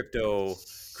bad. crypto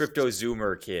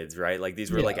Zoomer kids, right? Like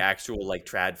these were Yeah. like actual like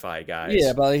TradFi guys.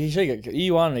 Yeah, but like, he should get.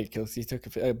 He wanted to get killed 'cause he took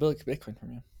a Bitcoin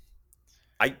from you.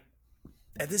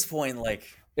 At this point, like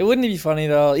It wouldn't be funny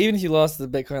though, even if you lost the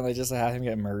Bitcoin, like just to have him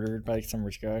get murdered by like, some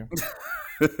rich guy.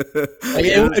 Like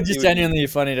Yeah, it would it just would- genuinely be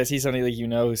funny to see somebody like who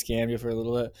scammed you for a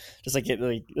little bit, just like get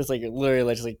like just like literally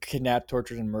like just like kidnapped,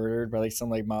 tortured, and murdered by like some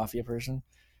like mafia person.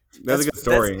 That's a good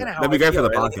story. kinda how That'd be I great for feel, the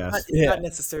right? Like, podcast. it's Yeah. not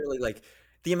necessarily like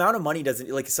the amount of money doesn't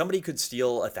like somebody could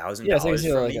steal $1,000 Yeah, so you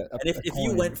see, from like, me, a and if you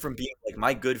coin. went from being like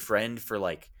my good friend for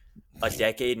like a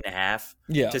decade and a half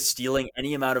Yeah, to stealing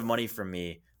any amount of money from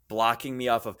me, blocking me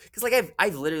off of because like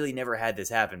I've literally never had this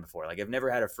happen before. Like I've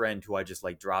never had a friend who I just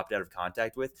like dropped out of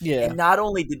contact with. yeah, And not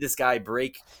only did this guy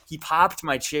he popped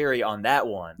my cherry on that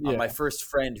one, on Yeah. my first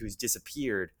friend who's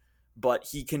disappeared, but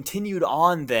he continued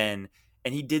on then,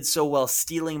 and he did so while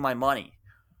stealing my money.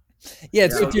 yeah.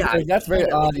 It's, So, dude, yeah, like, that's very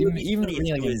like, odd. it would be Even funny if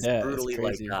being like he in was debt, it's brutally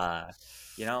crazy.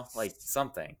 like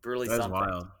something brutally That's something.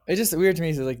 wild. It's just weird to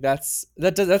me. So like that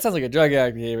sounds like a drug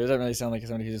addict behavior. It doesn't really sound like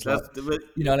somebody who just That's lost.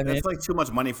 You know what I mean? That's like too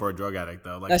much money for a drug addict,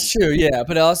 though. Like That's true, yeah.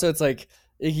 But also, it's like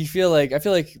you feel like I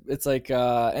feel like it's like,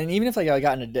 and even if like I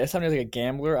got into debt, somebody like a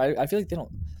gambler, I feel like they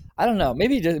don't. I don't know.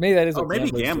 Maybe that is. or what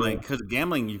maybe gamblers do. gambling, because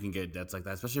gambling you can get debts like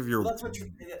that, especially if you're.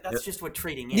 That's just what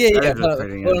trading is. Yeah, That yeah. is But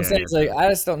trading, what I'm okay, saying is like yeah. I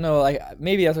just don't know. Like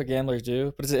maybe that's what gamblers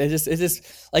do, but it's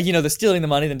just like the stealing the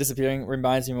money then disappearing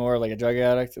reminds me more of like a drug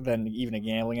addict than even a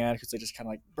gambling addict because they just kind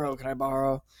of like, bro, can I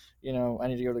borrow? I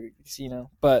need to go to the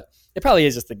casino. But it probably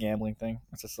is just the gambling thing.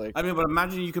 It's just like I mean, but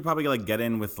imagine you could probably like get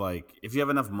in with like if you have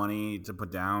enough money to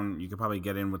put down, you could probably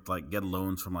get in with like get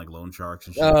loans from like loan sharks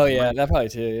and shit. oh yeah, Like, that probably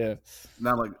too. Yeah,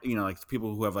 not like like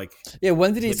people who have like yeah.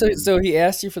 When did he? Hidden. So he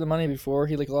asked you for the money before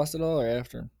he like lost it all or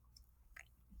after?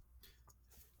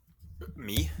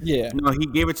 Me? Yeah. Lucas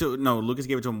gave it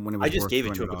to him when it was I just worth gave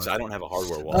it to him because I $200. don't have a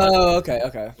hardware wallet. Oh, okay.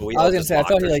 But we I all was gonna just say I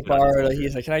thought locked he our like shit on borrowed. his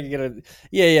He's like, can I get a?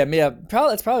 Yeah. Probably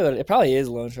that's probably what it probably is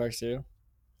loan sharks too.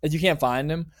 If you can't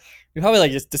find him, he probably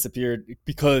like just disappeared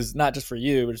because not just for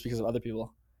you, but just because of other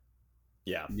people.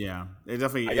 Yeah. Yeah, it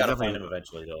definitely. I it gotta definitely find him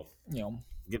eventually though.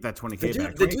 get that 20K The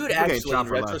back. dude, the dude Okay, actually, chop in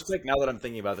for less. retrospect, now that I'm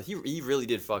thinking about it, he really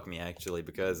did fuck me actually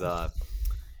because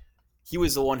he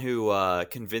was the one who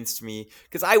convinced me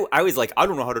because I was like I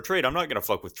don't know how to trade. I'm not gonna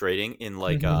fuck with trading in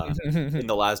like in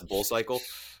the last bull cycle,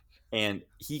 and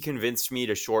he convinced me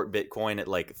to short Bitcoin at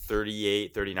like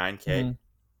 38, 39K, Mhm.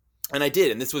 and I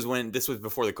did. And this was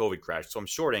before the COVID crash, so I'm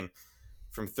shorting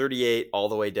from 38 all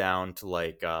the way down to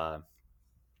like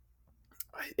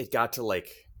it got to like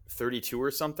 32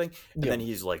 or something, and Yeah. then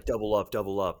he's like double up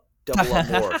more, double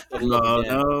up No,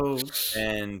 again. no.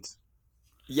 And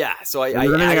yeah, so I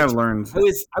There's anything I've learned. I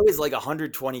was like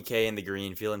 120K in the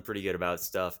green, feeling pretty good about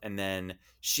stuff, and then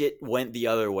shit went the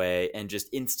other way, and just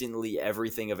instantly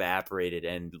everything evaporated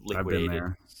and I've been liquidated.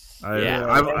 there. Yeah.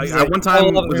 I one time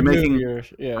all of was them making. here.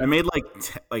 Yeah. I made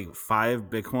like 5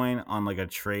 Bitcoin on like a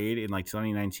trade in like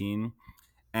 2019,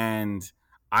 and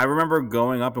I remember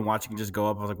going up and watching it just go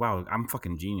up. I was like, "Wow, I'm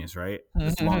fucking genius, right?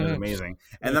 This long is amazing."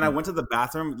 And then I went to the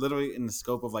bathroom, literally in the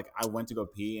scope of like I went to go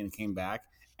pee and came back,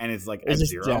 and it's like It's at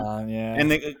just 0. down, yeah. And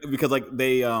because like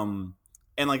they and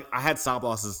like I had stop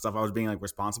losses and stuff. I was being like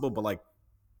responsible, but like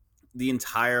the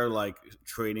entire like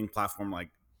trading platform, like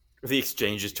The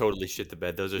exchanges totally shit the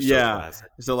bed. Those are so Yeah. classic.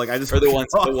 so like I just Or the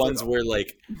ones where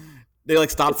like they like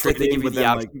stop It's like they trading, give you but the then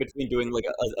option like between doing like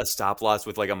a stop loss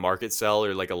with like a market sell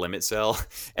or like a limit sell,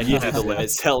 and you do the yeah.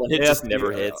 limit sell and it Yes, just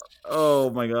never yeah. hits. Oh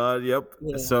my god, yep.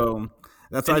 Yeah. So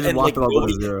that's why I just And like locked it all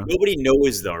to zero. nobody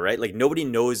knows though, right? Like nobody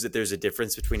knows that there's a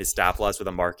difference between a stop loss with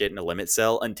a market and a limit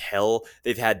sell until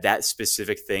they've had that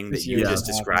specific thing that This you year just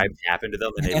doesn't described happen to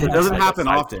them, and they It lose doesn't like a happen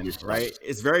 5 often, figure sum. right?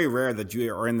 It's very rare that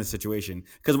you are in this situation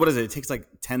because what is it? It takes like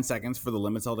 10 seconds for the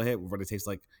limit sell to hit, but it takes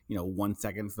like 1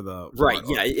 second for the Right.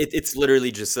 Yeah. It's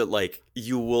literally just that like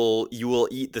you will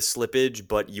eat the slippage,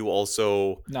 but you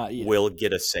also Not eat it. will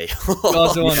get a sale. You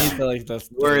also won't Yeah. eat the like the.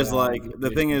 Whereas like the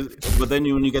thing is, but then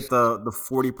when you get the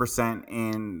 40%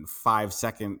 in 5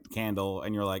 second candle,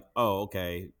 and you're like, oh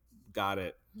okay, got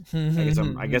it.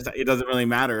 I guess it doesn't really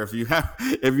matter if you've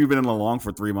been in the long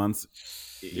for 3 months.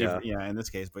 Yeah. Yeah, in this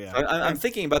case, but yeah, I'm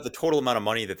thinking about the total amount of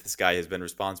money that this guy has been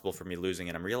responsible for me losing,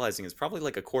 and I'm realizing it's probably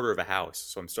like a quarter of a house.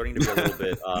 So I'm starting to be a little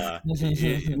bit.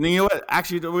 You know what?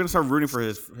 Actually, we're gonna start rooting for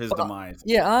his demise.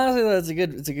 Yeah, honestly,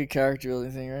 it's a good character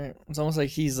building thing, right? It's almost like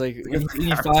he's like when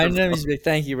you find him, he's like,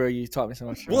 "Thank you, bro. You taught me so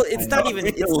much." Well, it's not know.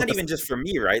 even just for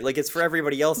me, right? Like it's for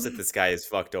everybody else that this guy is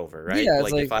fucked over, right? Yeah,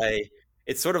 it's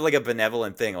it's sort of like a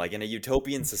benevolent thing. Like in a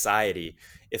utopian society,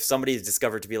 if somebody is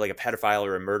discovered to be like a pedophile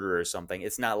or a murderer or something,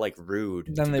 it's not like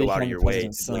rude Then to they go out of become your the way to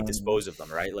president's like son. dispose of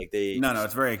them, right? Like No,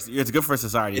 it's good for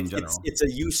society in general. it's a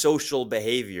eusocial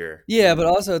behavior. Yeah, but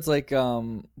also it's like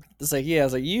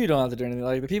you don't have to do anything.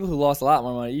 Like the people who lost a lot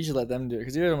more money, you should let them do it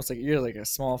because you're like a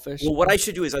small fish. Well, what I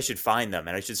should do is I should find them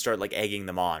and I should start like egging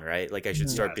them on, right? Like I should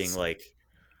start being like,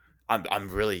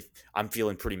 I'm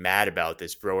feeling pretty mad about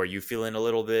this, bro. Are you feeling a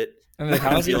little bit? And like, how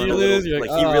I'm much did feeling you a little lose? You're like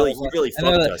like, he "Oh, really well,"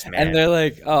 fucked us, man. And they're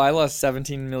like, "Oh, I lost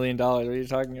 $17 million. What are you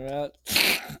talking about?"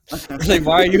 It's like,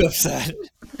 why are you upset?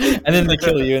 And then they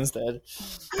kill you instead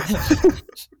because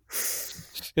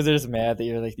they're just mad that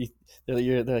they're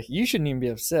like, you shouldn't even be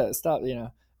upset. Stop,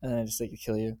 And then just like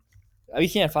kill you. We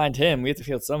can't find him. We have to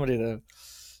kill somebody though.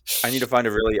 I need to find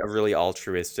a really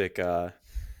altruistic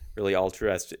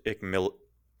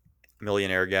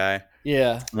millionaire guy.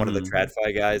 Yeah. One of the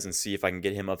TradFi guys, and see if I can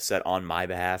get him upset on my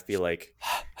behalf. Be like,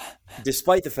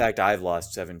 despite the fact I've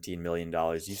lost $17 million,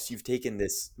 you've taken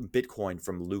this Bitcoin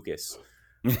from Lucas.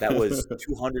 That was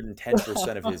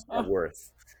 210% of his net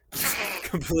worth.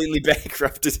 Completely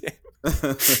bankrupted him.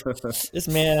 This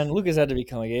man, Lucas, had to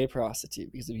become a gay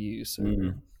prostitute because of you. So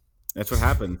That's what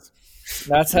happens.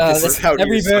 that's how. This is how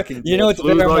every you bear, fucking it's You lose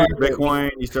bear all your market. Bitcoin,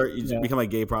 you Yeah. become a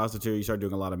gay prostitute, you start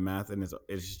doing a lot of meth, and it's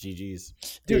just GG's.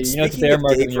 Dude, You know it's speaking bear of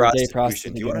market gay when you're a gay prostitution,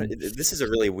 prostitute do you want again. to? This is a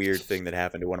really weird thing that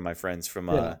happened to one of my friends from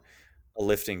Yeah. a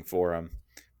lifting forum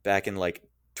back in like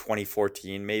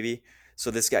 2014, maybe. So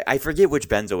this guy, I forget which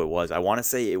benzo it was. I want to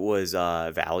say it was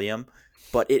Valium,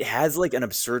 but it has like an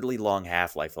absurdly long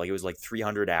half life. Like it was like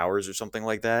 300 hours or something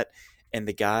like that. And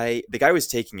the guy was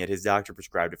taking it. His doctor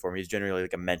prescribed it for him. He's generally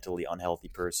like a mentally unhealthy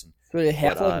person. So a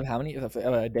half But, life of how many?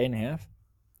 A day and a half.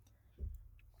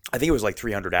 I think it was like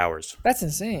 300 hours. That's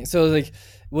insane. So like,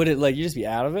 would it like you just be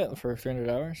out of it for 300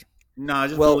 hours? No,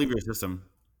 just Well- don't leave your system.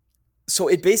 So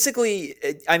it basically,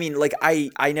 I mean, like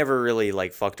I never really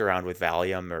like fucked around with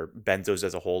Valium or benzos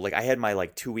as a whole. Like I had my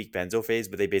like 2-week benzo phase,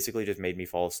 but they basically just made me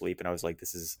fall asleep, and I was like,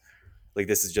 this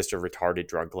is just a retarded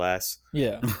drug class.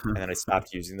 Yeah. And then I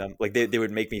stopped using them. Like they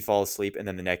would make me fall asleep, and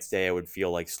then the next day I would feel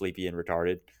like sleepy and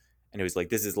retarded. And it was like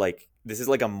this is like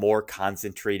a more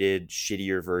concentrated,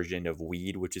 shittier version of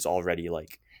weed, which is already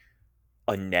like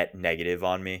a net negative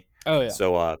on me. Oh yeah.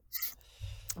 So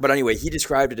but anyway, he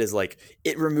described it as like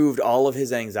it removed all of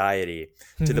his anxiety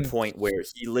to the point where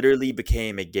he literally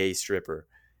became a gay stripper.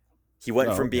 He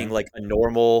went from being like a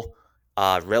normal,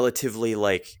 relatively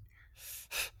like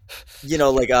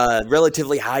like a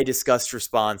relatively high disgust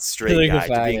response straight guy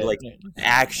to being like an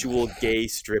actual gay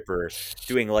stripper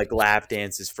doing like lap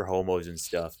dances for homos and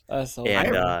stuff. That's so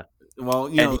And Well,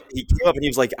 and he came up and he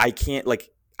was like, I can't like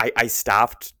I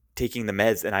stopped taking the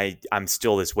meds and I'm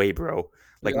still this way, bro.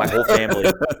 Like my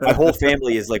whole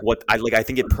family is like what I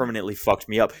think it permanently fucked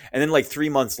me up. And then like 3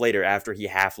 months later, after he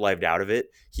half-lived out of it,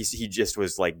 he just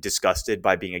was like disgusted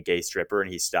by being a gay stripper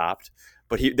and he stopped.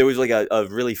 But there was like a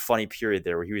really funny period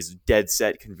there where he was dead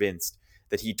set convinced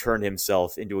that he turned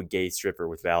himself into a gay stripper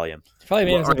with Valium. Probably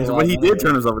made himself a lot when he of money, did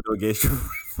turn himself into a gay stripper.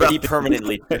 But he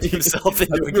permanently turned himself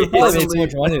into a gay Probably stripper.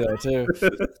 made so much money though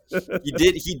too.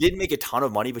 He did make a ton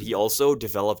of money, but he also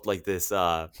developed like this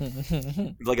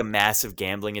like a massive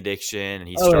gambling addiction, and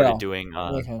he started doing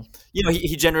Okay.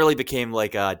 he generally became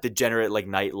like a degenerate like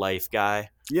nightlife guy.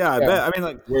 Yeah, I bet. I mean,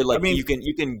 like, Where like you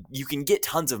can get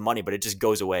tons of money, but it just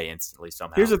goes away instantly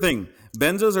somehow. here's the thing: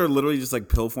 benzos are literally just like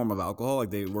pill form of alcohol.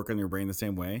 Like they work on your brain the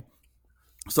same way.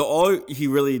 So all he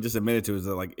really just admitted to is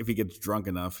that like if he gets drunk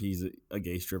enough, he's a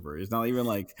gay stripper. It's not even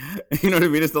like you know what I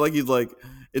mean. It's not like he's like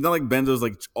it's not like benzos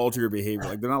like alter your behavior.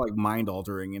 Like they're not like mind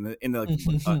altering in the like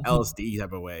LSD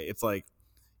type of way. It's like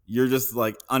you're just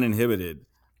like uninhibited,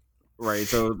 right?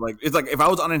 So like it's like if I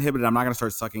was uninhibited, I'm not gonna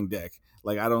start sucking dick.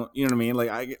 Like I don't, you know what I mean?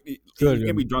 Like you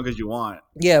can be drunk as you want.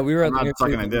 Yeah, we were I'm at not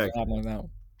sucking a dick. like that.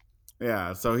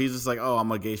 Yeah, so he's just like, oh,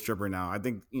 I'm a gay stripper now. I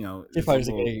think He's probably just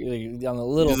like on a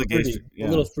little fruity, a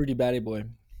little fruity batty boy.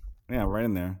 Yeah, right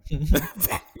in there.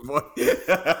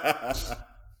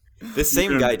 This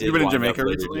same guy did. You've been in Jamaica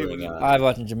recently? I've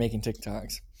watched Jamaican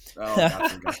TikToks. Oh,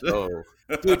 gotcha. Oh,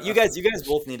 dude, you guys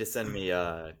both need to send me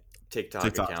TikTok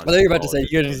accounts. I thought you were about to say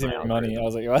you didn't send me money. I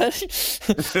was like, what?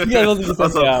 You guys both need to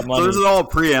send me money. So this is all a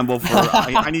preamble for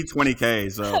I need 20K.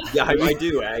 So yeah, I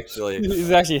do actually.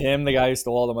 It's actually him, the guy who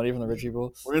stole all the money from the rich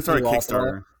people. We're gonna start a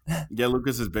Kickstarter. Get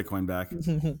Lucas's Bitcoin back.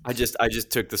 I just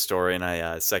took the story and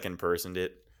I second personed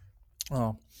it.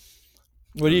 Oh,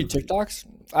 what do you TikToks?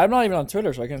 I'm not even on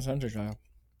Twitter, so I can't send TikTok.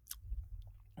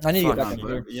 I need to get back on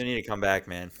Twitter. You need to come back,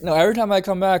 man. No, every time I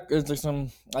come back, it's like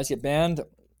I just get banned.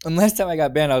 And last time I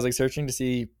got banned, I was like searching to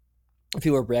see if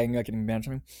people were bragging about getting banned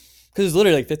from me, because it's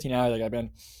literally like 15 hours I got banned,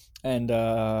 and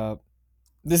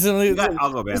this is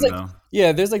I'll go banned though.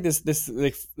 Yeah, there's like this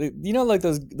like you know like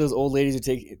those old ladies who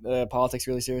take politics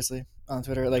really seriously on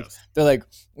Twitter. Like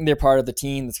they're part of the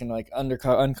team that's gonna like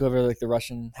uncover like the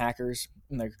Russian hackers.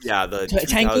 And like the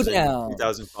Tango down,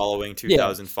 2,000 following,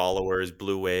 2,000 followers,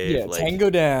 blue wave. Yeah, like, Tango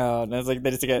down. That's like they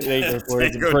just got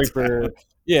reports and Draper.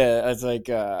 Yeah, it's like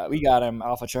we got him,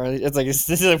 Alpha Charlie. It's like this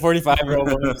is a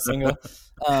 45-year-old woman single,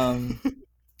 and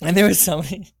there was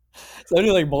somebody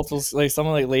like multiple like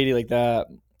someone like lady like that.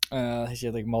 She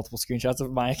had like multiple screenshots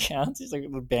of my account. She's like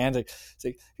the band. Like, it's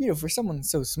like for someone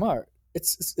so smart,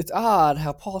 it's odd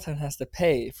how Paulton has to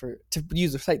pay to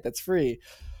use a site that's free.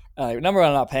 Number one,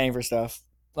 I'm not paying for stuff.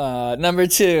 Number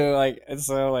two, like, and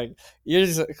so like you're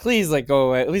just please like go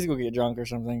away. At least go get drunk or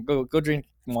something. Go drink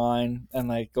wine and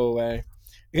like go away.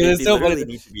 Because they literally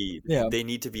need to be. Yeah. They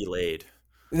need to be laid.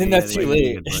 Then that's too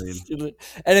late.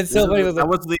 And it's so funny. That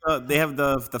was they have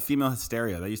the female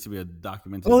hysteria. That used to be a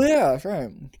documentary. Oh yeah, that's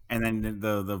right. And then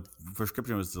the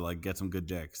prescription was to like get some good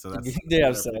dick. So that's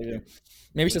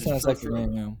maybe it's just not a sexy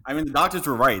name. Yeah. I mean, the doctors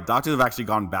were right. Doctors have actually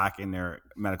gone back in their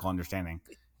medical understanding.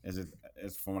 Is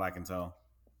from what I can tell.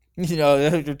 You know,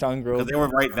 your tongue grows. They were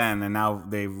right then, and now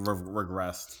they've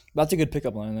regressed. That's a good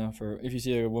pickup line though. For if you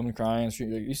see a woman crying, like,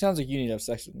 you sounds like you need to have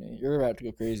sex with me. You're about to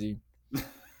go crazy.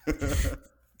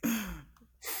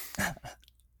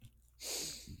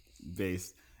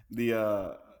 Base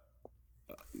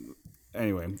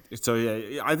anyway, so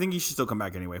yeah, I think you should still come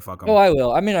back anyway. Fuck 'em. Oh, I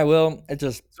will. I mean, I will. It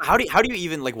just how do you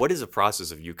even like? What does the process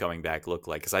of you coming back look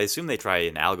like? Because I assume they try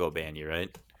and algo ban you,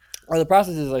 right? Or the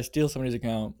process is I steal somebody's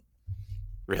account.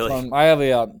 Really? I have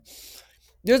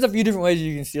there's a few different ways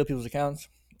you can steal people's accounts.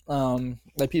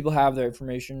 Like people have their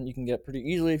information you can get pretty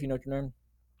easily if you know what your name.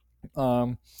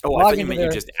 I thought you meant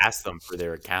you just ask them for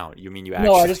their account. You mean you actually?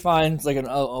 No, I just find like an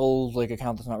old like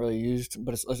account that's not really used,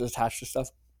 but it's attached to stuff.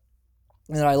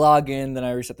 And then I log in, then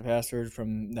I reset the password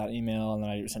from that email, and then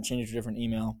I change it to a different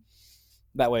email.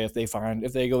 That way, if they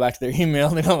go back to their email,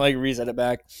 they don't like reset it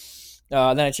back.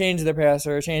 Then I change their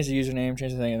password, change the username,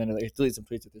 change the thing, and then I delete some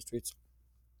tweets if there's tweets.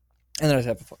 And then I just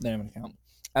have the name of an account.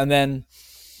 And then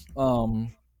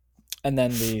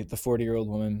the 40-year-old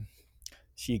woman,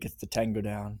 she gets the Tango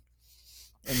down,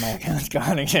 and my account's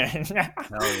gone again.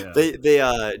 Hell yeah.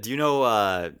 They do you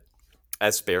know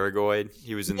Asparagoid?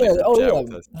 He was in the group chat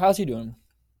with us. How's he doing?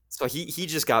 So he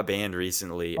just got banned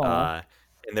recently. And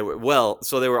there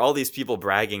were all these people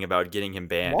bragging about getting him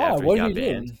banned after he got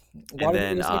banned. And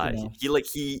then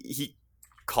he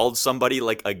called somebody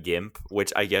like a gimp,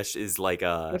 which I guess is like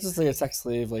which is like a sex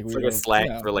slave, like a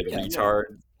slang for like retard.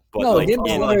 Yeah. But no, like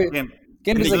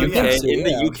gimp is like in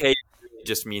the UK it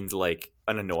just means like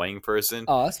an annoying person.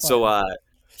 Oh, that's fine. So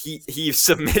he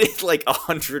submitted like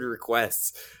 100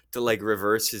 requests to like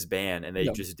reverse his ban, and they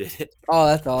just did it. Oh,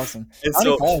 that's awesome! And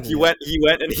so he went,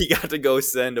 and he got to go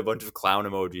send a bunch of clown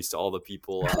emojis to all the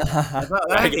people.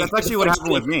 That's actually what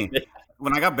happened with me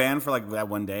when I got banned for like that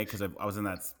one day because I was in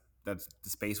that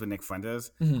space with Nick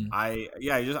Fuentes. Mm-hmm. I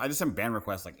just sent ban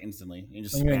requests like instantly. You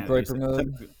just you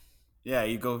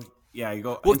go.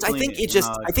 Well, I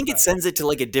think it sends it to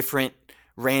like a different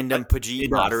random Pajit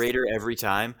moderator every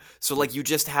time. So like you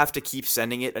just have to keep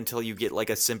sending it until you get like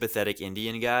a sympathetic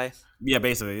Indian guy. Yeah,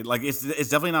 basically. Like it's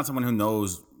definitely not someone who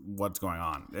knows what's going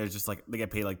on. It's just like they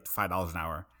get paid like $5 an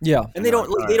hour. Yeah. And they they're don't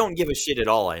like, they "All don't give a shit at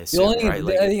all. I The assume, only thing, right?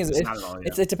 Like, I think is right." Not at all,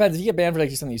 yeah. it depends. If you get banned for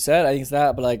like something you said, I think it's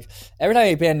that. But like every time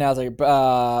you get banned now, it's like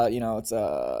it's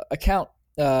account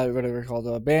whatever it's called,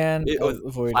 a ban It was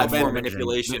avoided. platform ban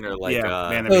manipulation or like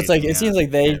ban So it's like evasion, it seems like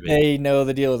ban they know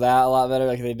the deal with that a lot better.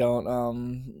 Like they don't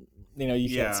you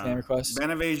can't spam requests.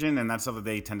 ban evasion and that stuff that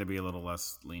they tend to be a little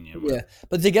less lenient with. Yeah,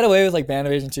 but to get away with like ban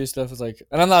evasion too stuff is like,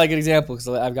 and I'm not a good example because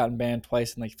I've gotten banned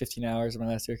twice in like 15 hours of my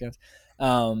last 2 accounts.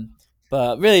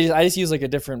 But really, I just use like a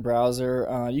different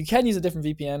browser. You can use a different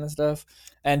VPN and stuff,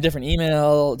 and different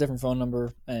email, different phone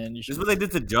number, and you should. This is what they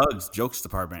did to Jokes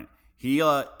department. He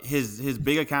his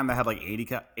big account that had like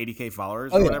 80K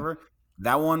followers or whatever.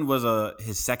 That one was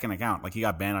his second account. Like he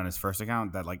got banned on his first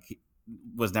account that like he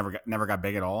was never got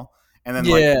big at all. And then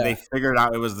like they figured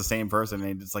out it was the same person. And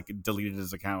they just like deleted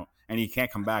his account, and he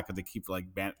can't come back because they keep like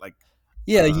ban like.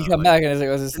 Yeah, you come back and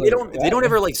it's like, they don't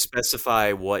ever like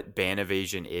specify what ban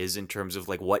evasion is in terms of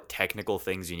like what technical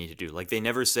things you need to do. Like they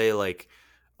never say like,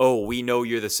 oh, we know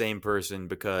you're the same person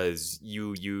because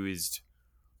you used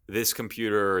this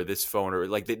computer or this phone, or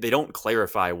like they don't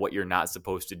clarify what you're not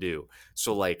supposed to do.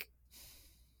 So like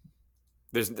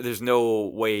there's no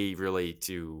way really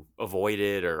to avoid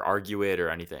it or argue it or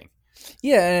anything.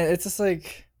 Yeah, and it's just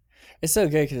like it's so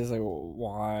good because it's like,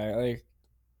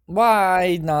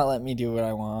 why not let me do what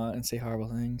I want and say horrible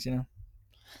things?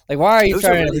 Like why are you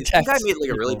trying to protect? This guy made like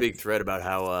a really people? big thread about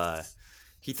how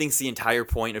he thinks the entire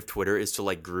point of Twitter is to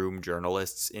like groom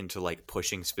journalists into like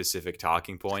pushing specific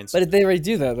talking points. But they already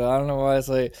do that though. I don't know why it's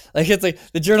like it's like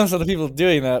the journalists are the people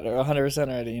doing that 100%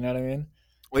 already. You know what I mean?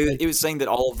 Well, he was saying that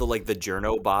all of the like the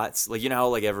journo bots, like how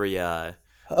like every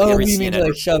you mean to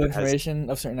like shove reporter information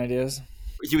of certain ideas?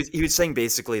 He was saying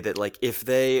basically that like if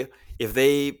they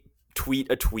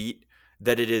tweet a tweet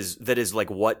that is like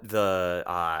what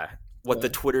the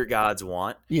Twitter gods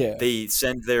want, they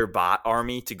send their bot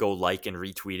army to go like and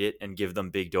retweet it and give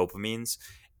them big dopamines.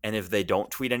 And if they don't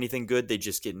tweet anything good, they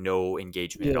just get no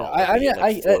engagement at all. I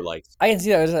can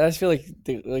see that. I just feel like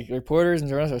like reporters and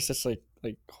journalists are such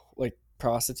like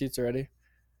prostitutes already.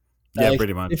 Yeah,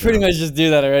 pretty much. They pretty much just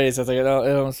do that already. So it's like it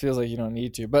almost feels like you don't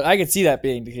need to. But I could see that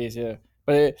being the case. Yeah,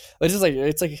 but it's just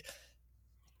like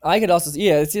I could also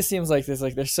it just seems like there's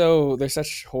like they're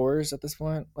such whores at this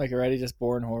point. Like already just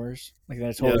born whores. Like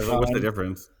they're totally fine. What's the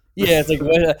difference? Yeah, it's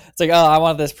like oh, I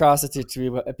want this prostitute to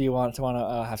want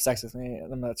to have sex with me.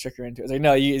 I'm gonna trick her into it. It's like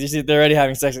no, you see, they're already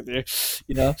having sex with you.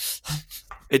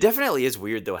 It definitely is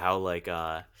weird though how like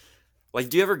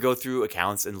do you ever go through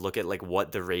accounts and look at like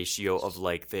what the ratio of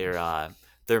like their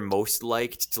most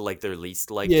liked to like their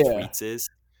least liked tweets is,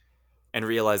 and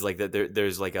realize like that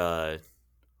there's like a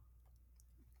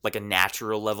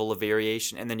natural level of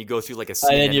variation, and then you go through like a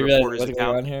CNN reporter's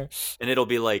account, and it'll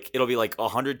be like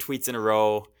 100 tweets in a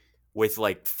row with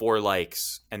like 4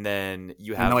 likes, and then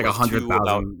you have like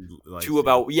 100,000 two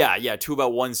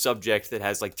about one subject that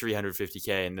has like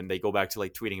 350K, and then they go back to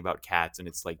like tweeting about cats, and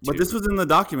it's like 2. But this was in the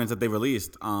documents that they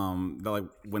released like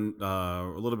when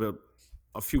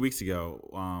a few weeks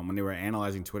ago when they were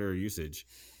analyzing Twitter usage,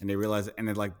 and they realized,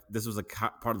 and like this was a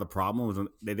part of the problem was when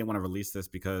they didn't want to release this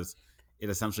because it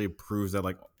essentially proves that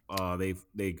like they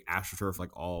astroturf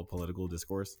like all political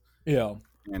discourse. Yeah.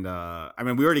 And I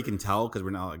mean, we already can tell because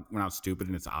we're not stupid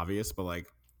and it's obvious. But like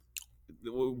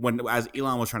as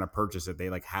Elon was trying to purchase it, they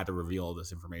like had to reveal all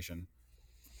this information.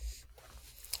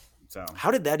 So how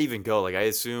did that even go? Like I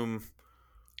assume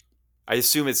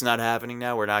it's not happening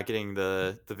now. We're not getting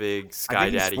the big Sky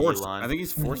Daddy Elon. I think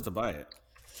he's forced to buy it.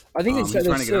 I think he's trying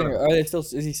to get it. Are they still?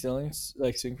 Is he still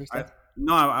like suing for stuff?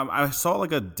 No, I saw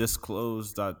like a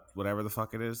disclosed whatever the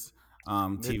fuck it is.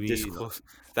 TV.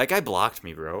 That guy blocked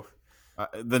me, bro.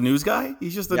 The news guy?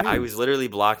 He's just the news. I was literally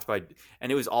blocked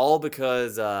and it was all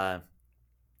because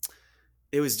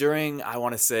it was during, I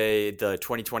want to say, the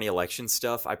 2020 election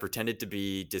stuff. I pretended to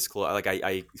be disclosed. Like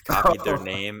I copied their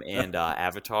name and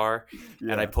avatar,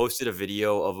 and I posted a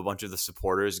video of a bunch of the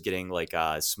supporters getting like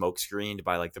smoke screened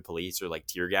by like the police or like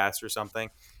tear gas or something.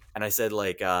 And I said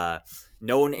like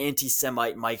known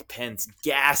anti-Semite Mike Pence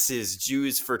gasses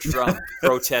Jews for Trump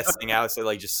protesting outside,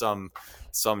 like just some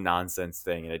nonsense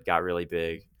thing, and it got really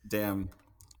big. Damn.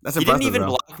 That's he didn't even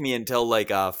block me until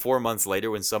like 4 months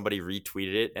later when somebody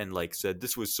retweeted it and like said,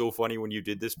 "This was so funny when you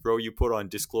did this, bro. You put on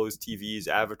Disclosed TV's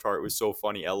avatar. It was so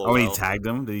funny." LOL. Oh, he tagged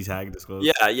him? Did he tag Disclosed?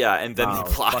 Yeah. And then they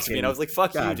blocked me, and I was like,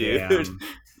 "Fuck you, dude."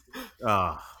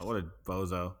 Oh, what a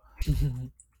bozo.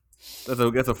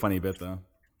 That's a funny bit though.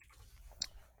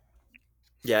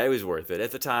 Yeah, it was worth it.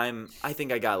 At the time, I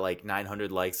think I got like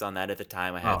 900 likes on that. At the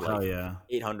time, I Oh had hell like yeah,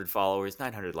 800 followers.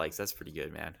 900 likes, that's pretty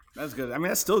good, man. that's good. I mean,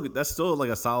 that's still like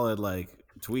a solid like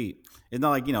tweet. It's not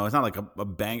like it's not like a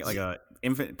bang like a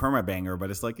infant perma banger,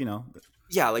 but it's like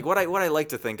Yeah, like what I like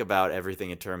to think about everything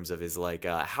in terms of is like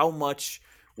how much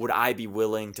would I be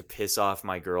willing to piss off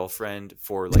my girlfriend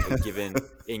for like a given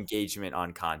engagement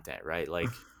on content, right? Like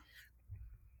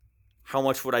how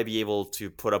much would I be able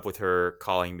to put up with her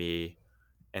calling me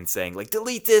and saying like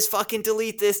delete this, fucking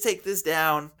delete this, take this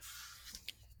down.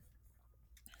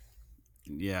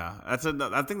 Yeah, I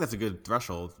think that's a good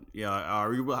threshold. Yeah,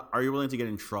 are you willing to get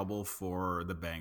in trouble for the bang?